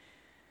Facebook.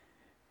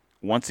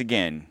 Once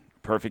again,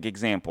 perfect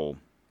example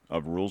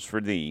of rules for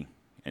thee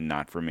and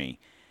not for me.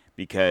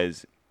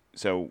 Because,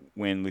 so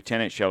when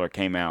Lieutenant Scheller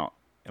came out,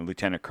 and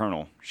Lieutenant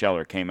Colonel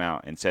Scheller came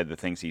out and said the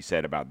things he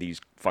said about these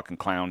fucking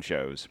clown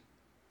shows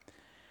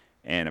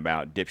and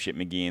about dipshit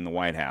McGee in the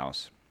White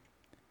House,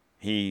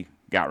 he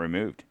got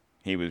removed.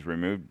 He was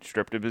removed,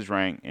 stripped of his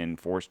rank, and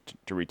forced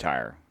to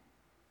retire.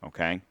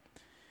 Okay?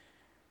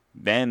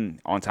 Then,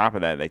 on top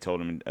of that, they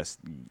told him,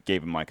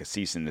 gave him like a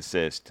cease and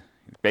desist,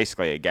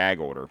 basically a gag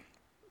order.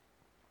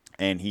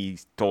 And he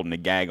told him to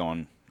gag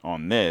on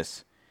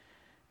this,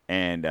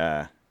 and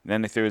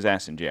then they threw his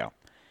ass in jail.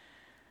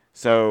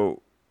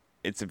 So,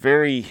 it's a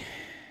very,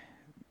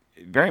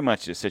 very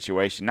much a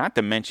situation, not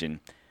to mention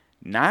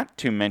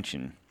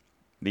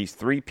these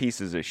 3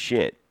 pieces of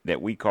shit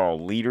that we call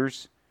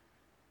leaders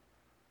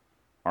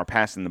are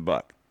passing the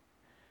buck.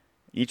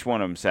 Each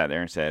one of them sat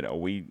there and said, "Oh,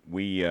 we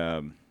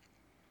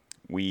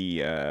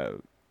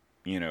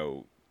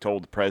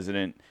told the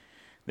president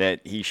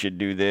that he should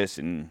do this,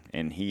 and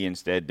he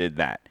instead did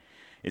that."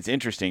 It's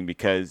interesting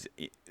because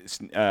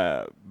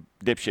dipshit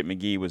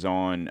McGee was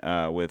on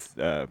with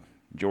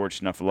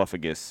George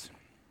Snuffleupagus,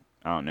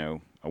 I don't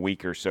know, a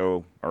week or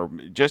so, or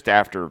just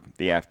after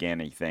the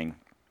Afghani thing.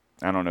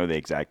 I don't know the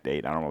exact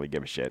date. I don't really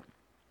give a shit.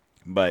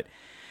 But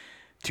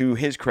to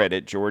his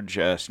credit, George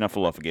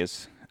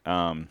Snuffleupagus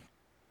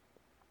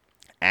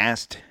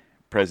asked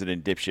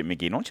President Dipshit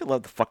McGee, don't you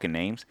love the fucking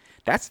names?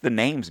 That's the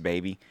names,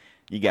 baby.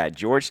 You got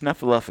George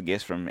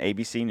Snuffleupagus from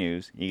ABC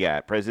News. You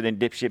got President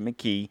Dipshit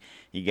McKee.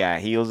 You got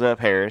Heels Up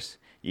Harris.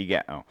 You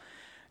got,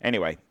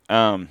 anyway,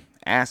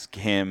 ask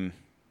him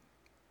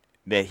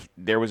that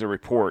there was a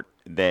report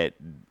that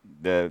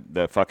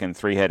the fucking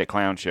three-headed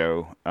clown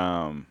show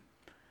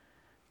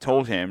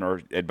told him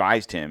or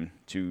advised him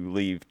to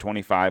leave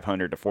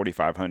 2,500 to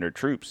 4,500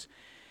 troops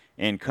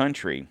in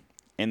country.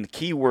 And the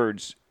key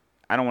words,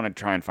 I don't want to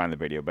try and find the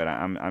video, but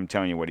I'm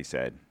telling you what he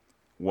said,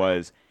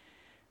 was,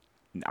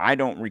 I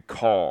don't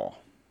recall.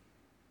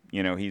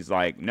 You know, he's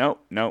like,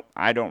 nope,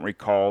 I don't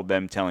recall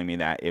them telling me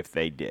that if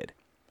they did.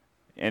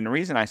 And the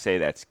reason I say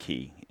that's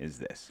key is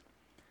this.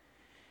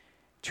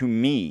 To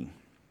me,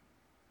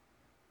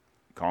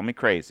 call me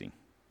crazy.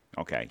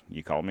 Okay,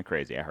 you called me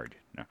crazy. I heard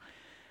you.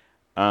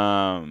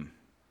 No.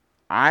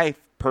 I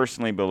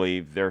personally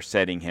believe they're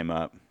setting him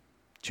up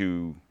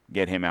to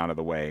get him out of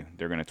the way.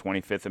 They're going to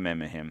 25th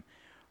Amendment him.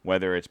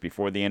 Whether it's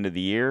before the end of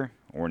the year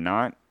or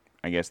not,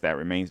 I guess that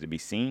remains to be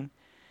seen.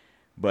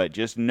 But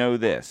just know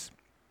this.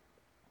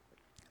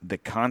 The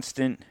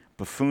constant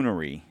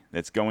buffoonery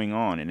that's going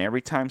on, and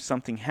every time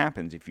something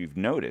happens, if you've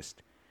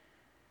noticed,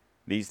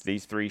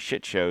 these three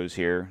shit shows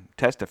here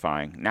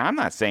testifying. Now, I'm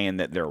not saying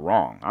that they're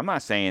wrong. I'm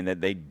not saying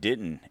that they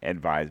didn't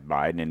advise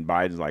Biden, and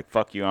Biden's like,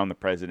 fuck you, I'm the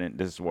president,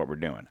 this is what we're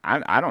doing.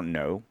 I don't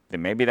know.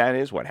 Then maybe that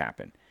is what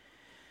happened.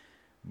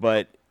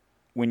 But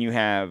when you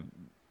have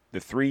the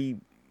three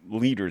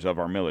leaders of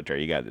our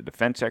military, you got the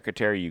defense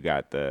secretary, you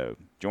got the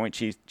joint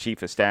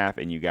chief of staff,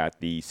 and you got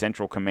the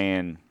central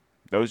command.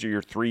 Those are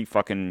your three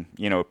fucking,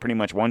 pretty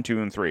much 1,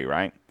 2, and 3,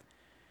 right?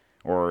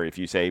 Or if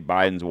you say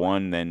Biden's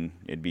 1, then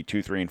it'd be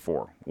 2, 3, and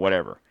 4,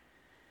 whatever.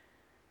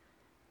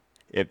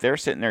 If they're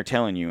sitting there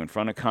telling you in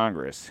front of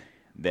Congress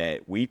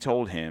that we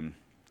told him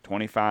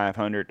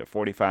 2,500 to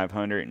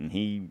 4,500 and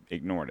he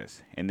ignored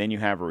us, and then you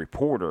have a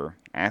reporter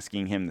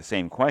asking him the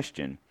same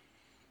question,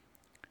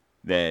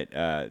 that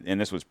and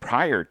this was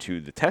prior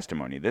to the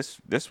testimony. This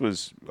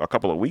was a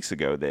couple of weeks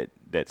ago that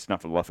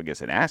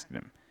Snuffleupagus had asked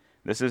him.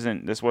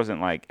 This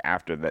wasn't like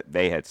after that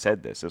they had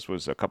said this. This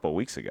was a couple of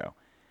weeks ago.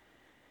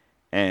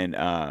 And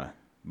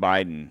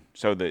Biden,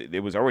 so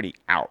it was already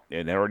out.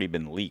 It had already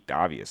been leaked,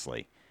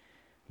 obviously.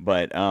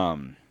 But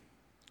and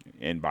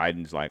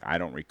Biden's like, I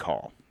don't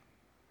recall.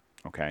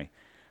 Okay.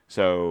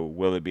 So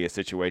will it be a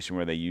situation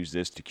where they use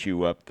this to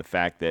cue up the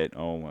fact that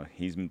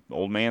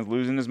old man's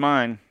losing his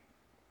mind?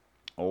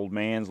 Old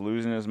man's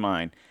losing his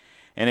mind.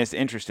 And it's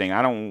interesting.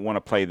 I don't want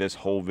to play this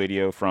whole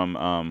video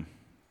from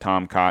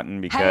Tom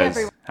Cotton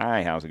because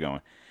hi, how's it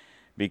going?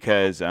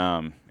 Because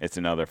it's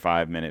another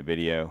 5-minute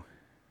video.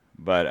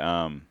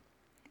 But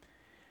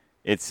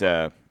it's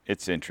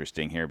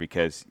interesting here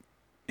because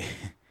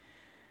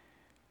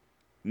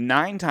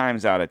 9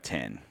 times out of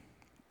 10,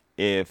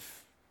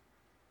 if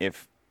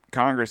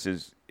Congress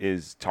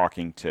is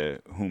talking to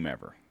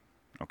whomever,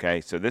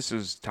 okay, so this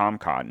is Tom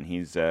Cotton.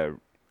 He's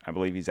I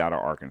believe he's out of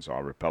Arkansas,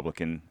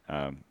 Republican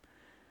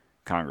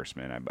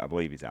congressman. I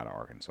believe he's out of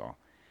Arkansas.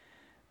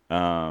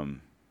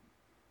 And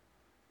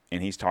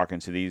he's talking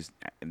to these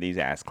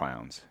ass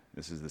clowns.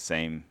 This is the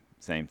same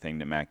thing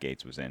that Matt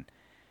Gaetz was in.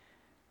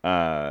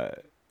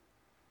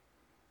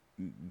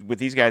 With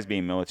these guys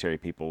being military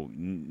people,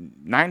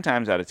 9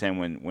 times out of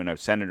 10, when a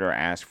senator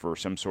asks for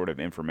some sort of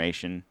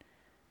information,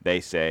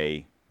 they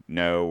say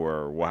no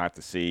or we'll have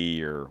to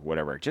see or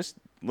whatever. Just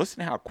listen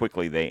to how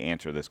quickly they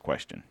answer this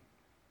question.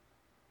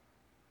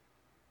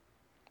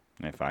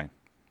 If I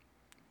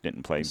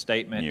didn't play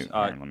statement, mute,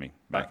 let me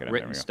back it up.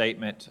 Written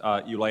statement,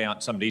 you lay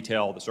out some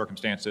detail of the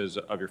circumstances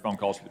of your phone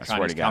calls with the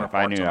Chinese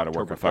counterparts. If I knew how to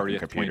work October a fucking 30th,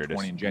 computer,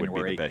 this and January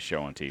would be the best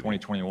show on TV.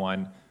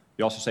 2021.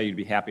 You also say you'd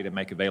be happy to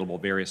make available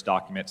various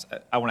documents.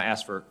 I want to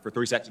ask for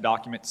 3 sets of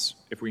documents,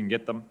 if we can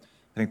get them.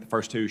 I think the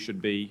first 2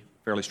 should be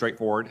fairly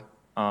straightforward.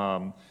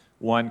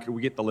 One, could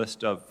we get the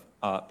list of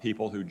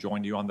people who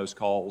joined you on those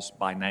calls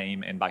by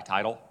name and by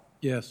title?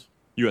 Yes.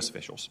 U.S.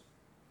 officials.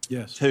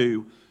 Yes.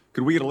 2,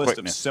 could we get a list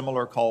Quickness. of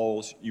similar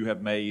calls you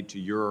have made to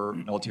your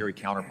military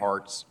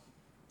counterparts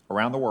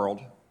around the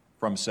world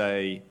from,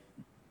 say,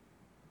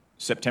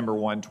 September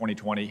 1,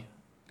 2020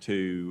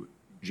 to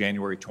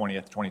January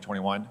 20th,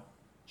 2021?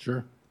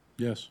 Sure.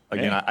 Yes.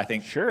 Again, I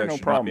think Sure, there no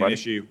should problem, not be an buddy.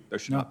 issue. There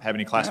should not have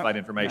any classified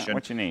information.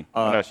 What you need?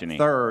 What else you need?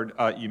 Third,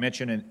 you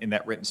mentioned in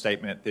that written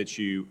statement that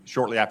you,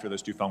 shortly after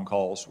those 2 phone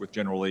calls with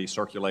General Lee,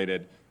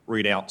 circulated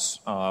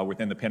readouts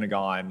within the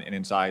Pentagon and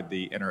inside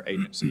the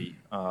interagency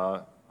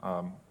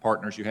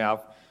partners you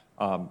have.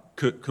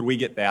 Could we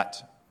get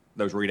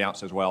those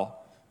readouts as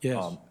well?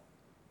 Yes.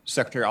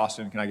 Secretary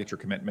Austin, can I get your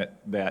commitment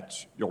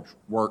that you'll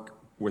work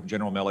with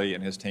General Milley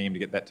and his team to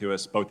get that to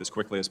us both as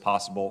quickly as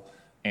possible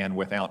and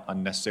without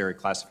unnecessary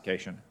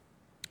classification?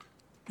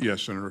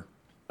 Yes, Senator.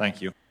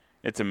 Thank you.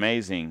 It's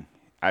amazing.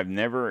 I've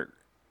never,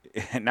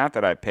 not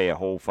that I pay a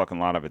whole fucking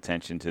lot of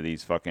attention to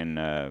these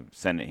fucking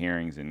Senate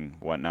hearings and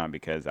whatnot,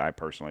 because I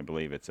personally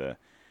believe it's a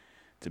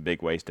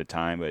big waste of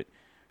time. But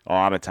a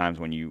lot of times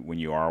when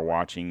you are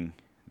watching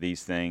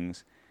these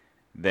things,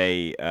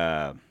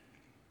 they're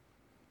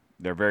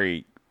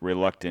very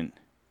reluctant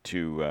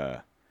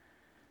to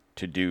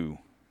do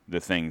the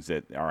things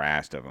that are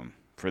asked of them.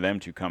 For them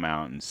to come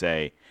out and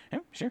say, hey,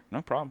 sure,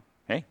 no problem.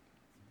 Hey,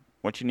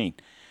 what you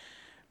need?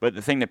 But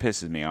the thing that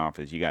pisses me off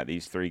is you got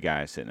these three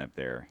guys sitting up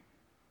there.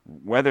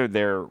 Whether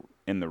they're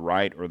in the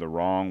right or the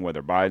wrong,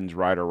 whether Biden's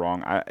right or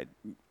wrong,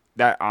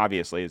 that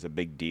obviously is a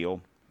big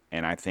deal.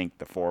 And I think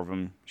the four of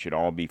them should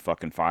all be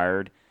fucking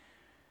fired.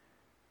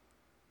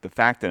 The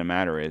fact of the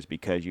matter is,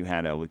 because you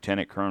had a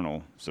lieutenant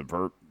colonel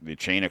subvert the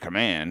chain of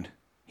command,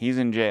 he's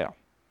in jail.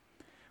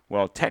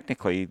 Well,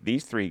 technically,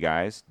 these three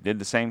guys did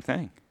the same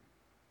thing.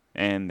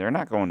 And they're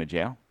not going to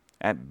jail.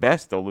 At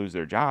best, they'll lose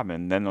their job,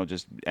 and then they'll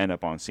just end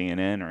up on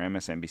CNN or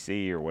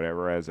MSNBC or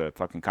whatever as a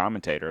fucking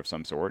commentator of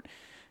some sort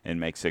and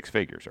make 6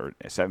 figures or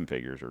 7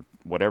 figures or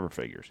whatever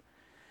figures.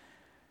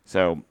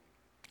 So,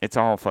 it's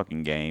all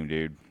fucking game,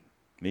 dude.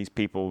 These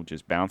people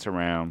just bounce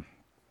around,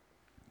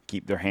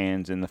 keep their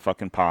hands in the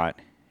fucking pot,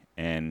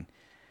 and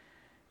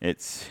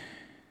it's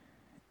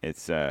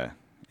not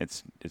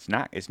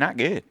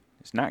good.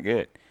 It's not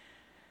good.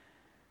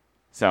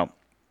 So,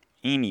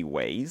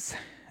 anyways,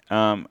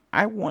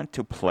 I want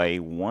to play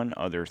one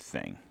other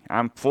thing.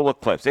 I'm full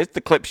of clips. It's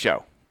the clip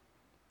show.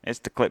 It's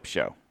the clip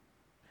show.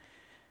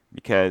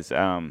 Because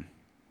I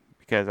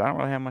don't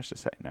really have much to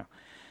say. No.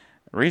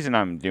 The reason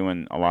I'm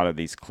doing a lot of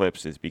these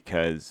clips is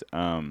because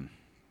I'm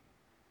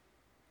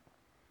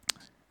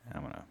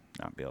going to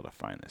not be able to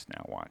find this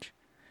now. Watch.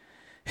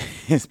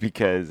 It's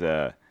because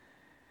where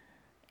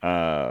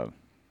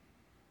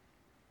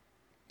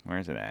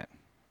is it at?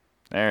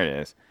 There it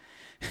is.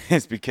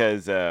 It's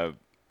because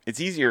it's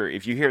easier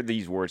if you hear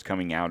these words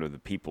coming out of the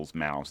people's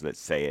mouths that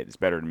say it. It's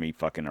better than me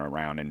fucking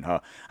around and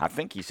I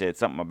think he said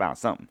something about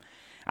something.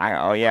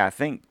 I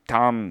think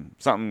Tom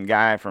something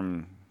guy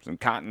from some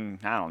cotton,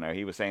 I don't know,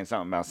 he was saying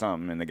something about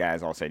something, and the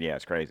guys all said, yeah,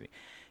 it's crazy.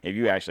 If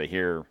you actually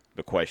hear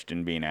the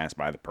question being asked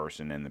by the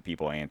person and the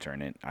people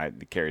answering it,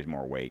 it carries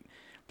more weight.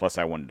 Plus,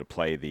 I wanted to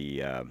play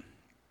the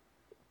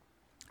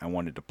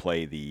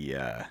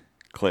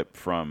clip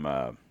from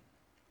that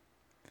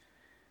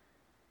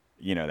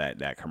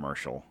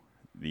commercial,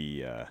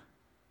 the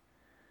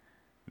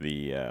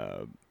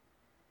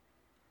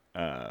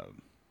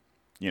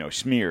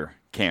smear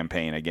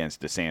campaign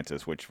against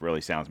DeSantis, which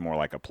really sounds more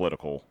like a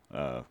political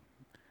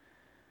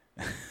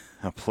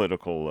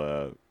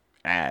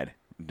ad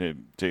to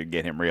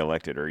get him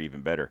reelected, or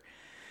even better.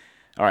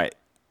 All right,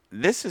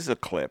 this is a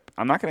clip.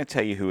 I'm not going to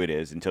tell you who it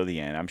is until the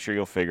end. I'm sure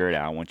you'll figure it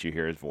out once you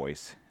hear his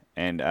voice.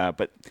 And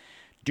but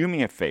do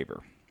me a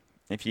favor.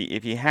 If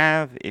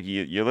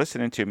you're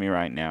listening to me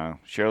right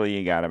now, surely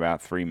you got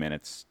about 3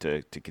 minutes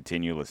to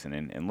continue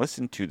listening and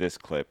listen to this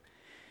clip.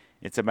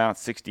 It's about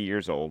 60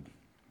 years old,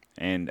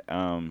 and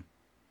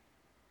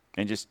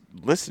just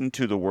listen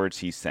to the words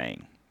he's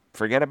saying.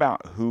 Forget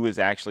about who is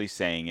actually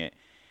saying it,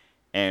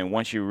 and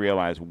once you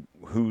realize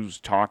who's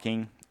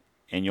talking,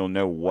 and you'll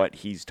know what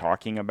he's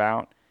talking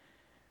about,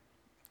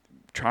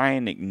 try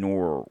and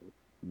ignore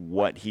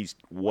what he's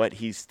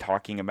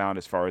talking about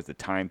as far as the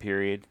time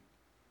period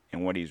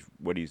and what he's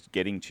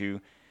getting to,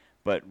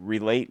 but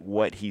relate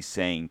what he's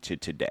saying to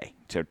today,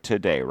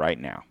 right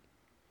now.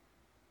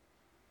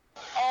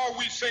 All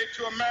we say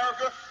to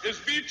America is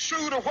be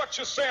true to what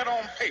you said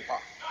on paper.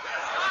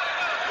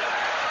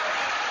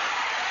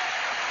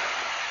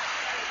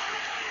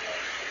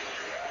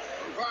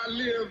 If I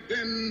lived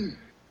in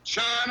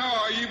China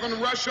or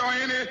even Russia or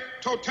any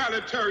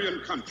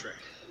totalitarian country,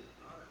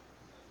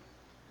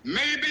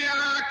 maybe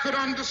I could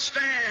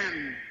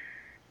understand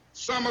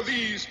some of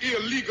these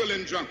illegal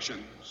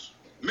injunctions.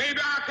 Maybe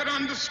I could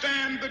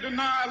understand the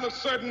denial of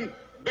certain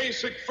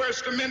basic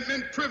First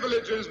Amendment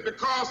privileges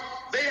because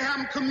they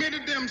haven't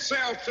committed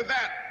themselves to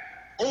that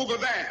over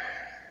there.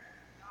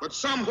 But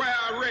somewhere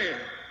I read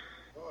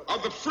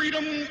of the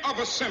freedom of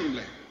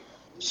assembly.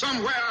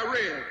 Somewhere I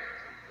read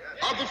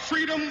of the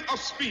freedom of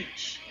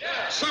speech.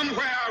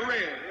 Somewhere I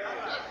read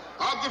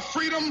of the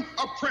freedom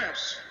of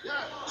press.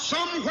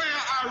 Somewhere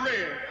I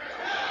read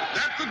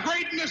that the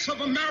greatness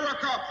of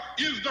America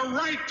is the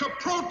right to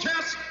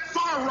protest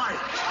far right.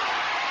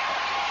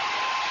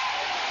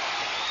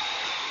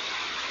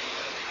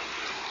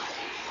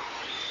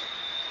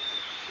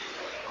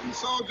 And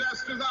so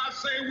just as I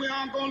say we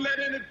aren't going to let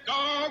any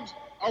dogs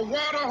or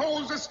water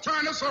hoses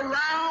turn us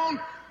around,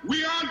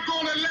 we aren't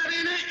going to let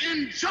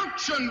any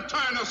injunction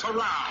turn us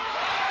around.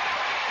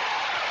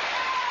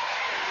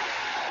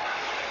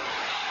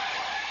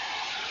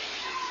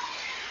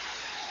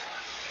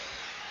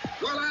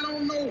 Well, I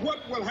don't know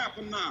what will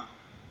happen now.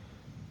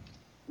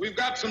 We've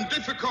got some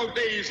difficult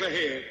days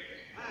ahead.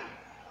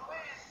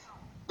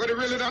 But it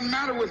really doesn't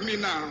matter with me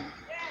now,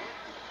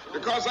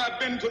 because I've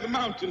been to the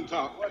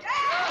mountaintop.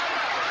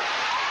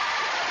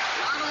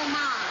 I don't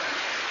mind.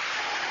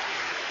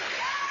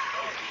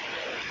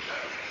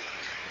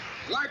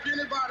 Like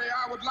anybody,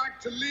 I would like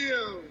to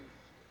live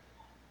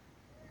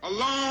a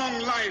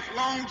long life.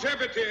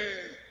 Longevity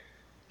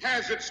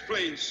has its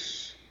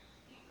place.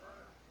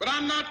 But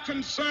I'm not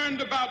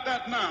concerned about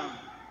that now.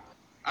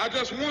 I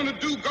just want to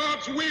do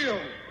God's will.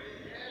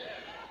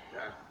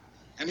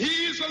 And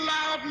he's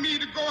allowed me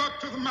to go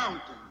up to the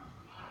mountain.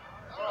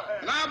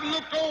 And I've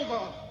looked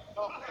over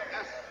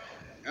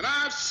and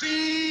I've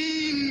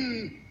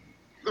seen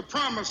the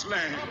promised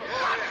land.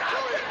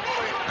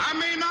 I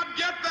may not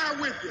get there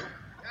with you,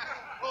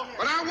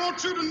 but I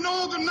want you to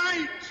know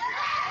tonight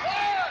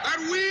that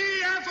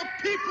we as a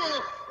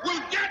people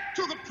will get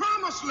to the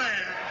promised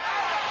land.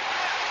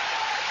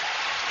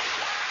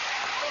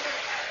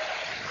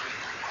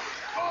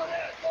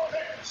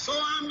 So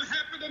I'm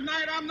happy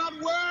tonight. I'm not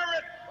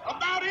worried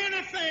about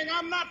anything.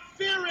 I'm not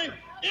fearing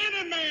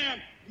any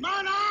man.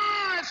 Mine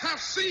eyes have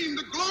seen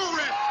the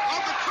glory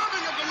of the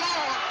coming of the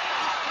Lord.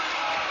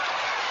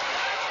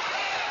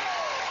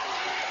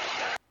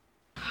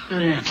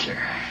 Good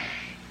answer.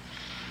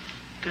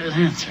 Good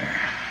answer.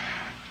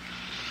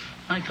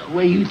 I like the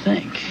way you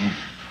think.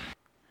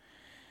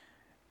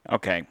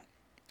 Okay.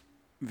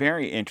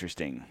 Very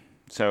interesting.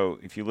 So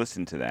if you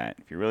listen to that,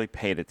 if you really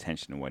paid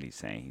attention to what he's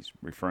saying, he's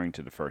referring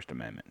to the First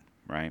Amendment,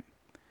 right?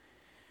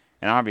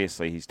 And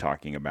obviously he's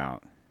talking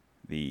about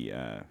the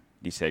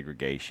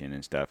desegregation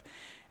and stuff.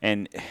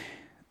 And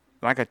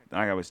like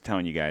I was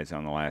telling you guys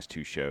on the last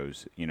two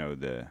shows, you know,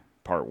 the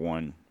part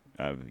 1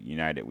 of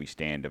United We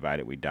Stand,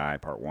 Divided We Die,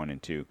 part 1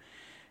 and 2,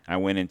 I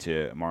went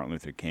into Martin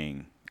Luther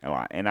King a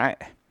lot. And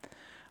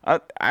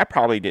I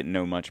probably didn't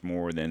know much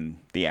more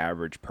than the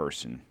average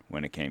person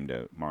when it came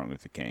to Martin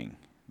Luther King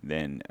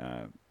than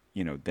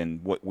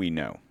what we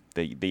know,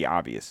 the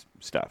obvious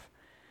stuff.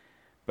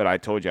 But I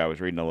told you I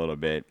was reading a little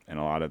bit and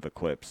a lot of the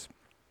clips.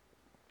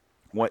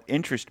 What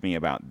interested me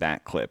about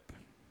that clip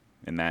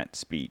and that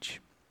speech,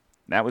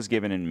 that was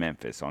given in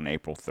Memphis on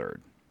April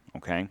 3rd,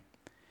 okay?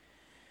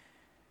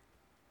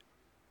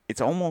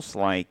 It's almost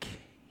like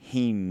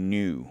he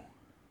knew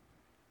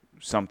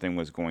something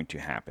was going to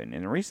happen.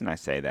 And the reason I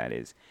say that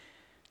is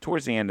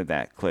towards the end of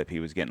that clip, he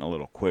was getting a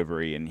little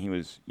quivery and he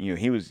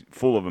was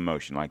full of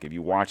emotion. Like if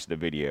you watch the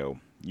video,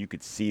 you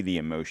could see the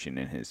emotion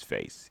in his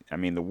face. I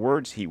mean, the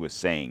words he was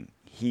saying,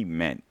 he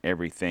meant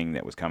everything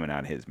that was coming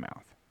out of his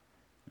mouth.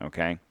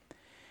 Okay?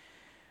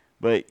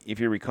 But if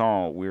you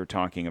recall, we were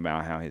talking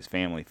about how his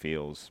family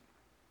feels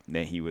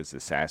that he was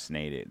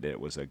assassinated, that it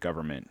was a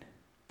government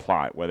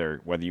plot,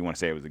 whether you want to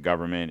say it was the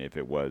government, if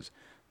it was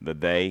the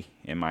they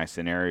in my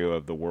scenario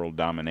of the world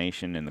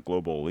domination and the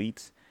global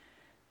elites,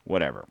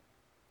 whatever.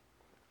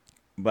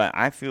 But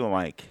I feel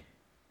like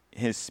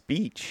his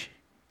speech,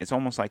 it's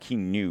almost like he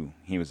knew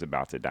he was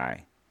about to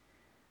die.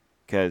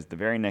 Because the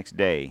very next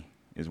day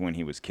is when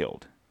he was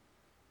killed.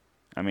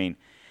 I mean,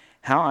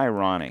 how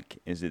ironic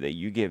is it that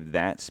you give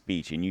that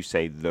speech and you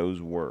say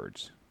those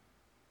words,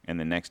 and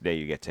the next day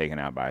you get taken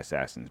out by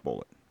assassin's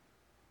bullet?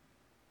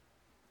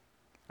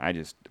 I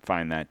just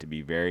find that to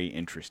be very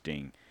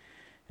interesting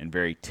and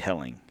very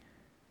telling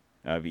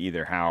of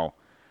either how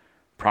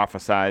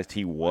prophesized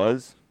he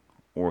was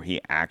or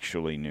he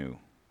actually knew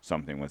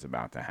something was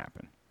about to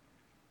happen.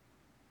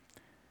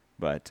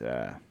 But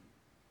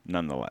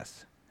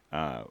nonetheless,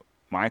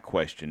 my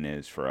question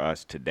is for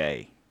us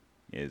today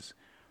is,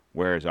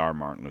 where is our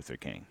Martin Luther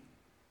King?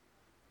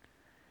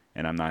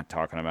 And I'm not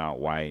talking about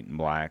white and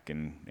black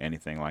and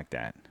anything like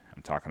that.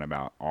 I'm talking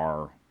about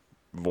our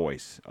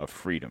voice of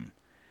freedom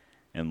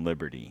and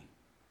liberty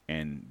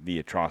and the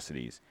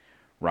atrocities.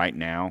 Right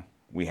now,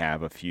 we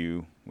have a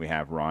few. We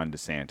have Ron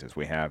DeSantis.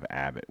 We have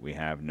Abbott. We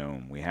have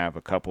Noem. We have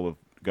a couple of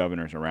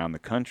governors around the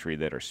country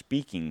that are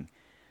speaking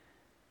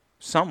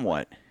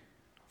somewhat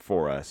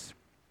for us,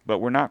 but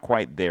we're not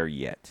quite there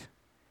yet.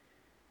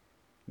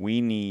 We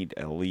need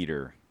a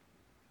leader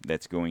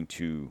that's going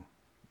to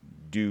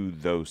do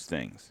those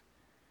things.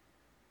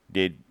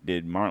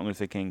 Did Martin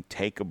Luther King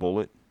take a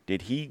bullet?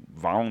 Did he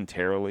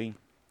voluntarily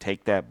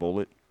take that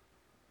bullet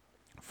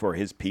for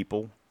his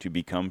people to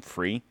become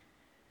free?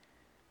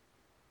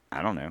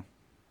 I don't know.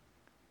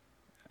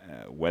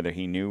 Whether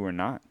he knew or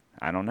not,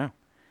 I don't know.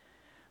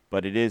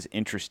 But it is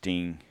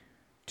interesting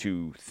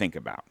to think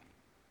about.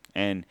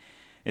 And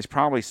it's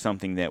probably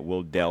something that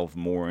we'll delve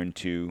more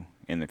into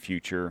in the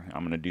future.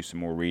 I'm going to do some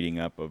more reading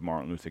up of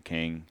Martin Luther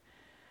King.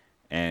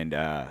 And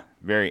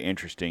very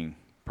interesting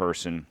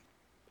person.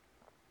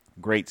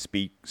 Great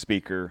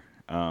speaker.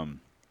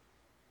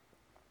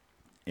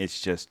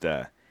 It's just,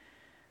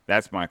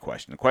 that's my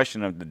question. The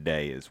question of the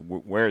day is,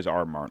 where's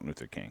our Martin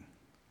Luther King?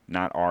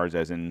 Not ours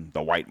as in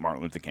the white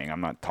Martin Luther King. I'm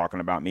not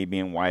talking about me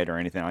being white or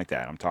anything like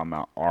that. I'm talking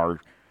about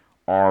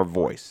our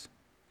voice.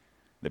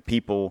 The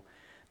people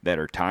that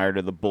are tired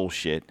of the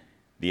bullshit,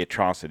 the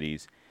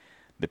atrocities,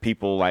 the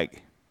people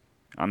like,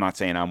 I'm not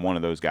saying I'm one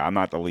of those guys. I'm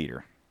not the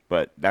leader.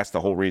 But that's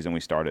the whole reason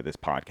we started this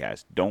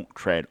podcast. Don't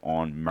tread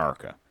on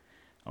America,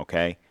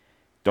 okay?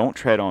 Don't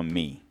tread on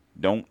me.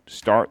 Don't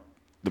start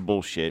the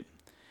bullshit.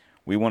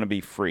 We want to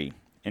be free.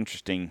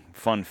 Interesting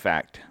fun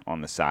fact on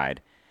the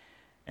side.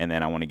 And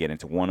then I want to get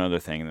into one other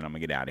thing, and then I'm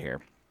going to get out of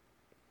here.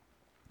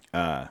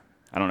 I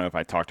don't know if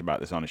I talked about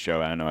this on the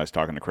show. I know I was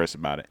talking to Chris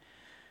about it.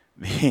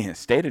 The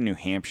state of New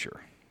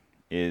Hampshire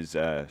is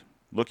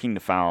looking to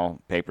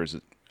file papers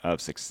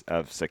of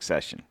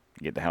secession.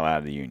 Get the hell out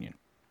of the Union.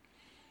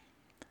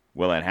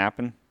 Will that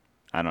happen?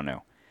 I don't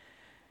know.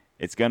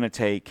 It's going to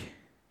take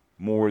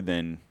more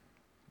than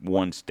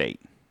one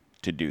state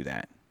to do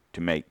that,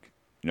 to make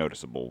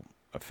noticeable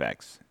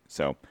effects.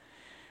 So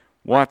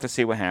we'll have to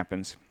see what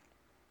happens.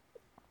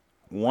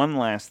 One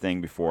last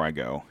thing before I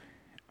go.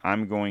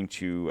 I'm going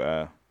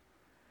to,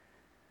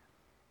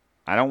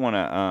 I don't want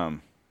to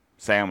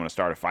say I'm going to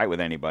start a fight with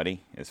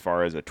anybody as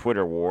far as a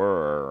Twitter war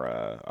or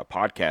a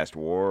podcast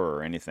war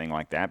or anything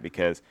like that,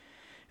 because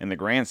in the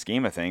grand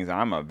scheme of things,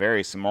 I'm a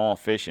very small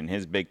fish in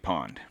his big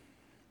pond,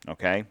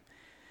 okay?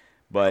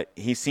 But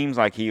he seems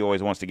like he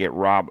always wants to get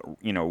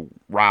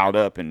riled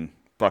up and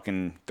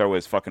fucking throw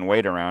his fucking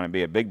weight around and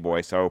be a big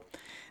boy. So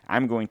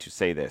I'm going to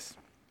say this.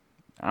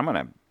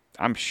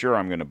 I'm sure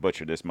I'm going to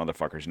butcher this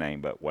motherfucker's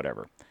name, but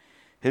whatever.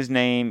 His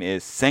name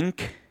is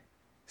Cenk,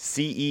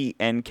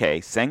 C-E-N-K,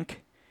 Cenk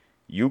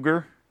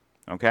Uygur,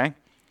 okay?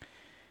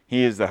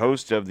 He is the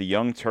host of the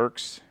Young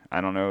Turks.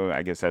 I don't know,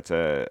 I guess that's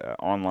a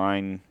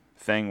online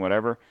thing,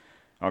 whatever.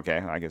 Okay,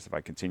 I guess if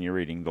I continue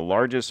reading. The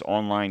largest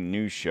online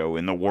news show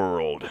in the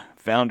world.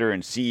 Founder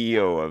and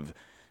CEO of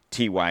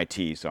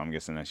TYT, so I'm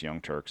guessing that's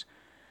Young Turks.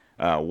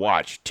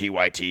 Watch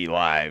TYT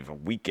live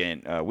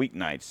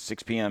weeknights,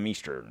 6 p.m.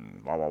 Eastern,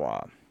 blah, blah,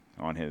 blah,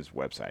 on his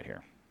website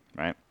here,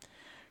 right?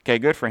 Okay,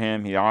 good for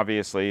him. He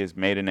obviously has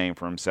made a name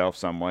for himself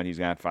somewhat. He's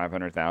got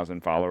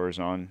 500,000 followers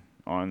on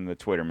the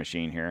Twitter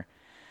machine here.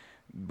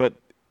 But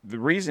the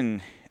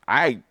reason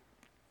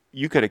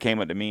you could have came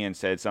up to me and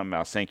said something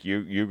about Cenk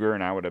Uygur,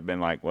 and I would have been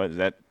like, what, is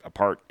that a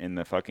part in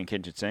the fucking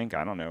kitchen sink?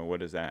 I don't know.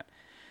 What is that?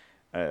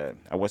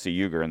 What's a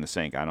Uygur in the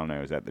sink? I don't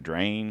know. Is that the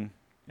drain?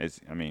 I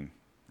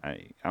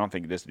don't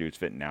think this dude's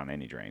fitting down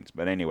any drains.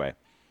 But anyway,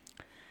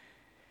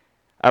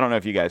 I don't know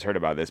if you guys heard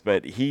about this,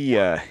 but he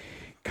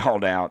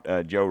called out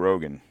Joe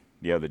Rogan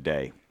the other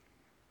day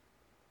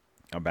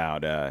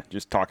about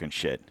just talking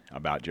shit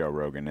about Joe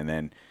Rogan. And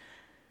then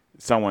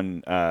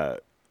someone,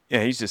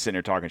 he's just sitting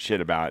there talking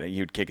shit about it. He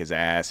would kick his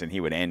ass and he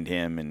would end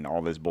him and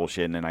all this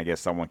bullshit. And then I guess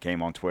someone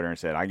came on Twitter and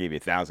said, I'll give you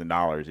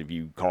 $1,000 if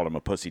you called him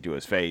a pussy to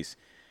his face.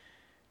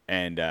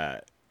 And,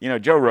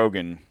 Joe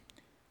Rogan,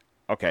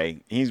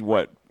 okay, he's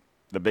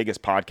the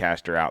biggest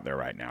podcaster out there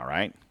right now,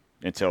 right?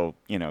 Till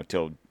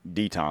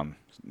DTOM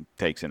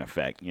takes in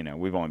effect.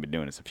 We've only been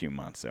doing this a few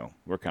months, so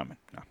we're coming.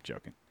 No, I'm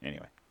joking.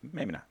 Anyway,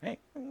 maybe not. Hey,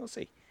 we'll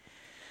see.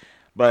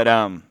 But,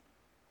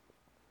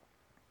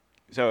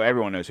 so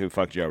everyone knows who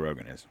fuck Joe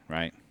Rogan is,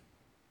 right?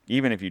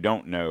 Even if you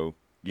don't know,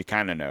 you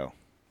kind of know,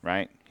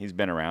 right? He's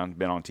been around,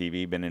 been on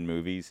TV, been in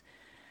movies.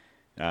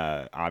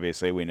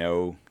 Obviously, we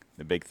know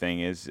the big thing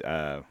is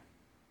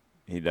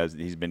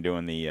he's been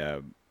doing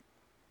the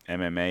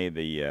MMA,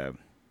 the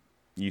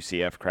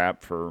UCF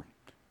crap for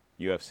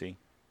UFC.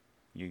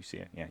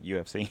 UCF, yeah,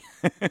 UFC.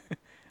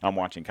 I'm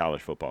watching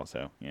college football,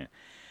 so yeah.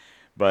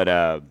 But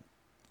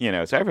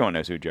so everyone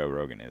knows who Joe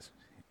Rogan is.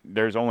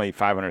 There's only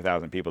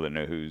 500,000 people that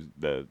know who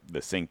the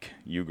Cenk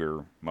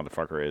Uygur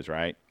motherfucker is,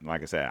 right?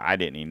 Like I said, I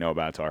didn't even know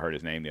about it until I heard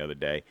his name the other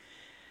day.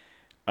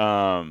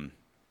 Joe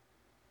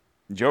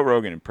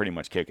Rogan pretty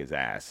much kicked his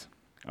ass,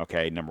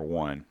 okay, number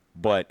one.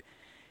 But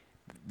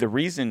the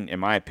reason, in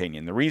my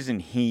opinion, the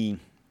reason he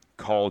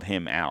called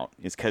him out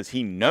is because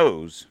he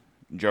knows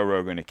Joe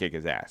Rogan to kick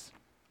his ass,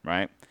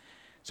 right?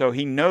 So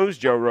he knows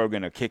Joe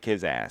Rogan will kick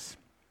his ass,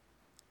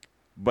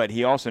 but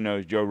he also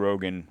knows Joe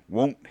Rogan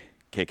won't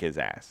kick his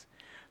ass.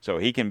 So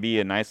he can be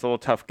a nice little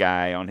tough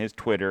guy on his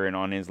Twitter and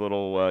on his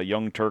little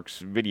Young Turks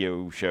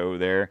video show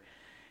there,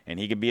 and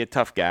he can be a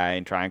tough guy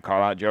and try and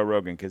call out Joe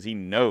Rogan because he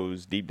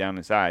knows deep down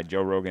inside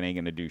Joe Rogan ain't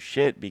going to do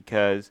shit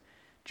because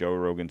Joe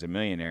Rogan's a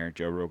millionaire.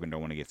 Joe Rogan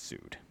don't want to get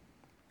sued,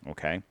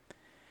 okay?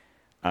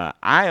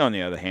 I, on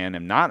the other hand,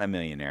 am not a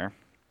millionaire,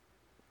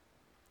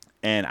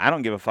 and I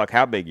don't give a fuck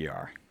how big you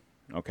are,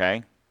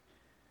 okay?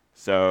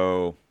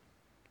 So,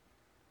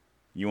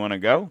 you want to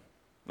go?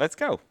 Let's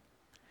go.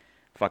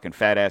 Fucking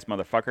fat-ass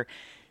motherfucker.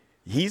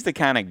 He's the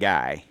kind of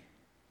guy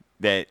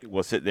that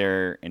will sit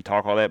there and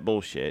talk all that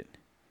bullshit,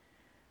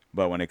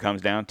 but when it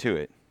comes down to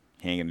it,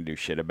 he ain't going to do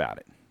shit about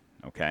it,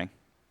 okay?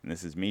 And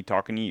this is me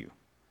talking to you,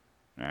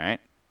 all right?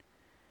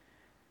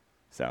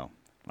 So,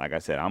 like I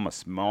said, I'm a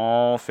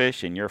small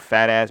fish in your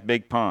fat-ass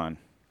big pond.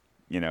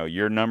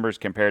 Your numbers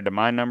compared to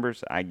my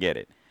numbers, I get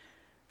it.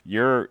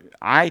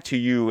 I to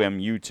you am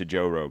you to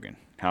Joe Rogan.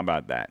 How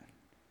about that?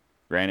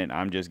 Granted,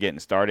 I'm just getting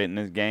started in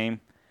this game.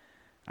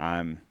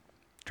 I'm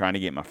trying to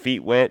get my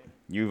feet wet.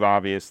 You've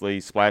obviously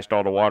splashed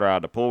all the water out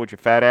of the pool with your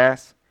fat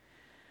ass.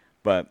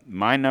 But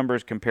my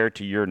numbers compared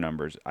to your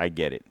numbers, I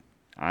get it.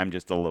 I'm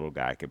just a little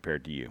guy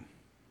compared to you.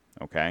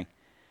 Okay?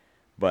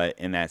 But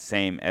in that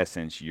same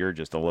essence, you're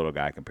just a little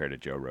guy compared to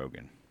Joe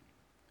Rogan.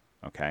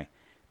 Okay?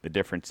 The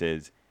difference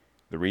is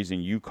the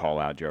reason you call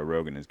out Joe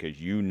Rogan is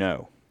because you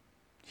know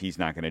he's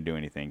not going to do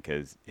anything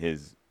because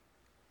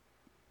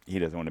he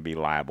doesn't want to be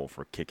liable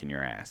for kicking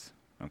your ass.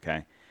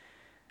 Okay?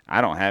 I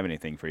don't have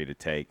anything for you to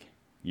take.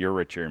 You're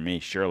richer than me.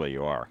 Surely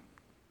you are.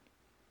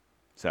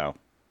 So,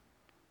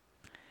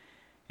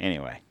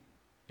 anyway,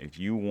 if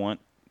you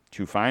want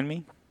to find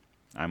me,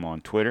 I'm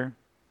on Twitter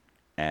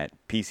at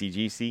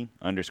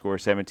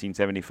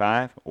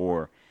PCGC_1775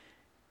 or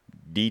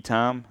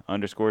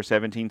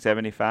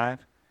DTOM_1775.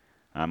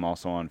 I'm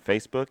also on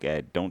Facebook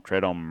at Don't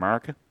Tread on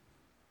America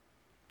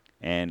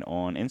and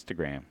on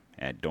Instagram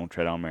at Don't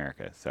Tread on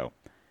America. So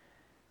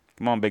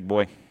come on, big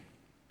boy.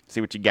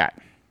 See what you got.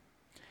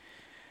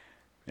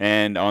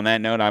 And on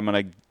that note, I'm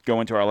going to go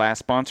into our last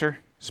sponsor,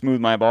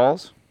 Smooth My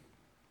Balls.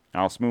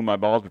 I'll smooth my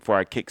balls before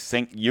I kick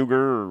Sink Uger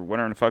or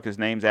whatever the fuck his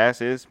name's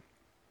ass is.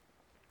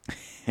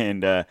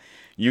 And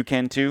you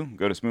can too.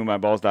 Go to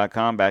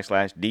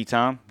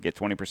smoothmyballs.com/DTOM. Get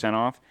 20%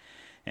 off.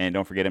 And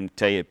don't forget him to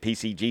tell you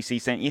PCGC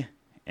sent you.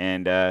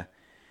 And hey,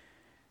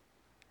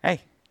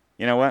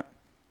 you know what?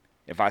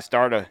 If I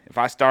start a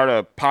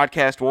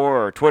podcast war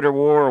or a Twitter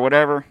war or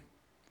whatever.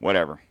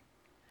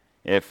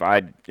 If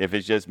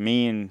it's just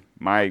me and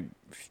my,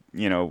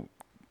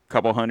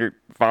 couple hundred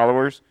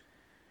followers,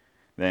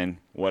 then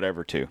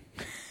whatever too.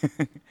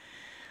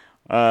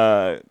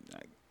 So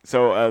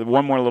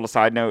one more little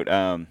side note.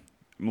 I'm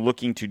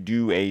looking to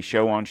do a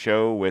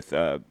show with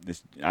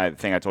this. I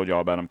think I told you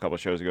all about him a couple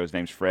of shows ago. His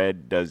name's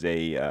Fred. Does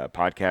a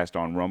podcast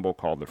on Rumble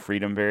called the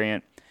Freedom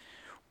Variant.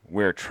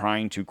 We're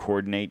trying to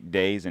coordinate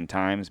days and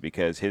times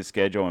because his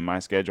schedule and my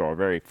schedule are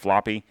very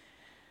floppy.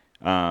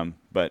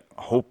 But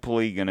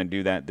hopefully going to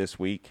do that this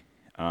week.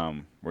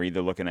 We're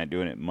either looking at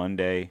doing it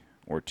Monday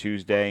or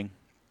Tuesday.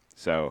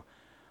 So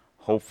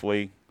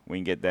hopefully we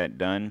can get that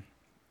done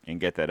and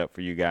get that up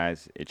for you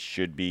guys. It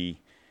should be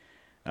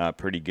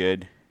pretty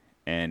good.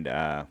 And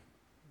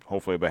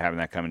hopefully we'll be having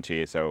that coming to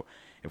you. So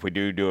if we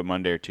do it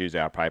Monday or Tuesday,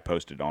 I'll probably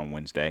post it on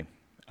Wednesday.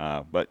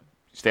 But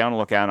stay on the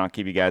lookout, and I'll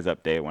keep you guys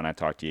updated when I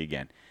talk to you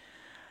again.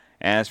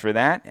 As for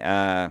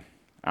that,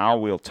 I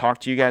will talk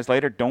to you guys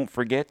later. Don't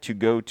forget to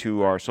go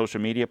to our social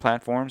media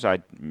platforms. I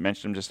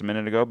mentioned them just a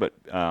minute ago, but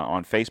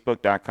on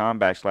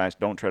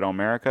Facebook.com/Don't Tread on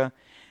America,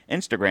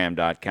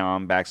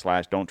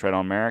 Instagram.com/Don't Tread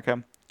on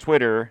America,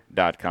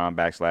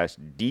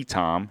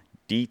 Twitter.com/DTOM,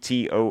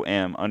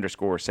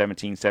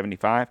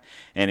 DTOM_1775.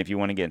 And if you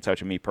want to get in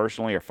touch with me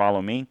personally or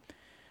follow me,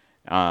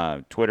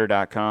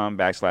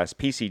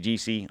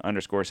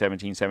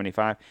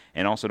 Twitter.com/PCGC_1775.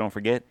 And also don't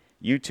forget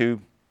YouTube.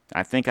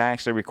 I think I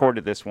actually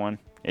recorded this one.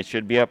 It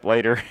should be up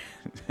later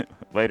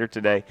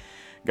today.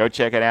 Go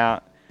check it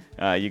out.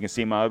 You can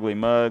see my ugly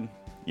mug,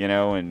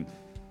 and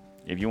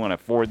if you want to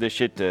forward this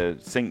shit to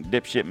Sink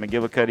Dipshit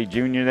McGillicuddy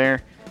Jr.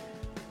 there,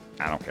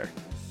 I don't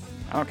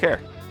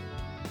care.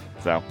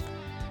 So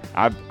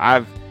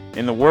I've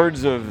in the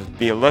words of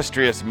the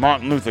illustrious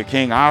Martin Luther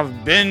King,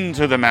 I've been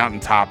to the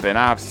mountaintop and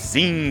I've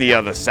seen the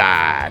other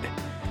side.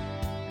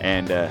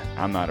 And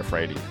I'm not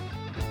afraid of you.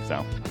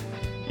 So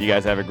you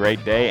guys have a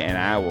great day, and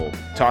I will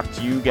talk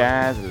to you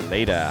guys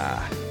later.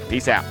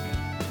 Peace out.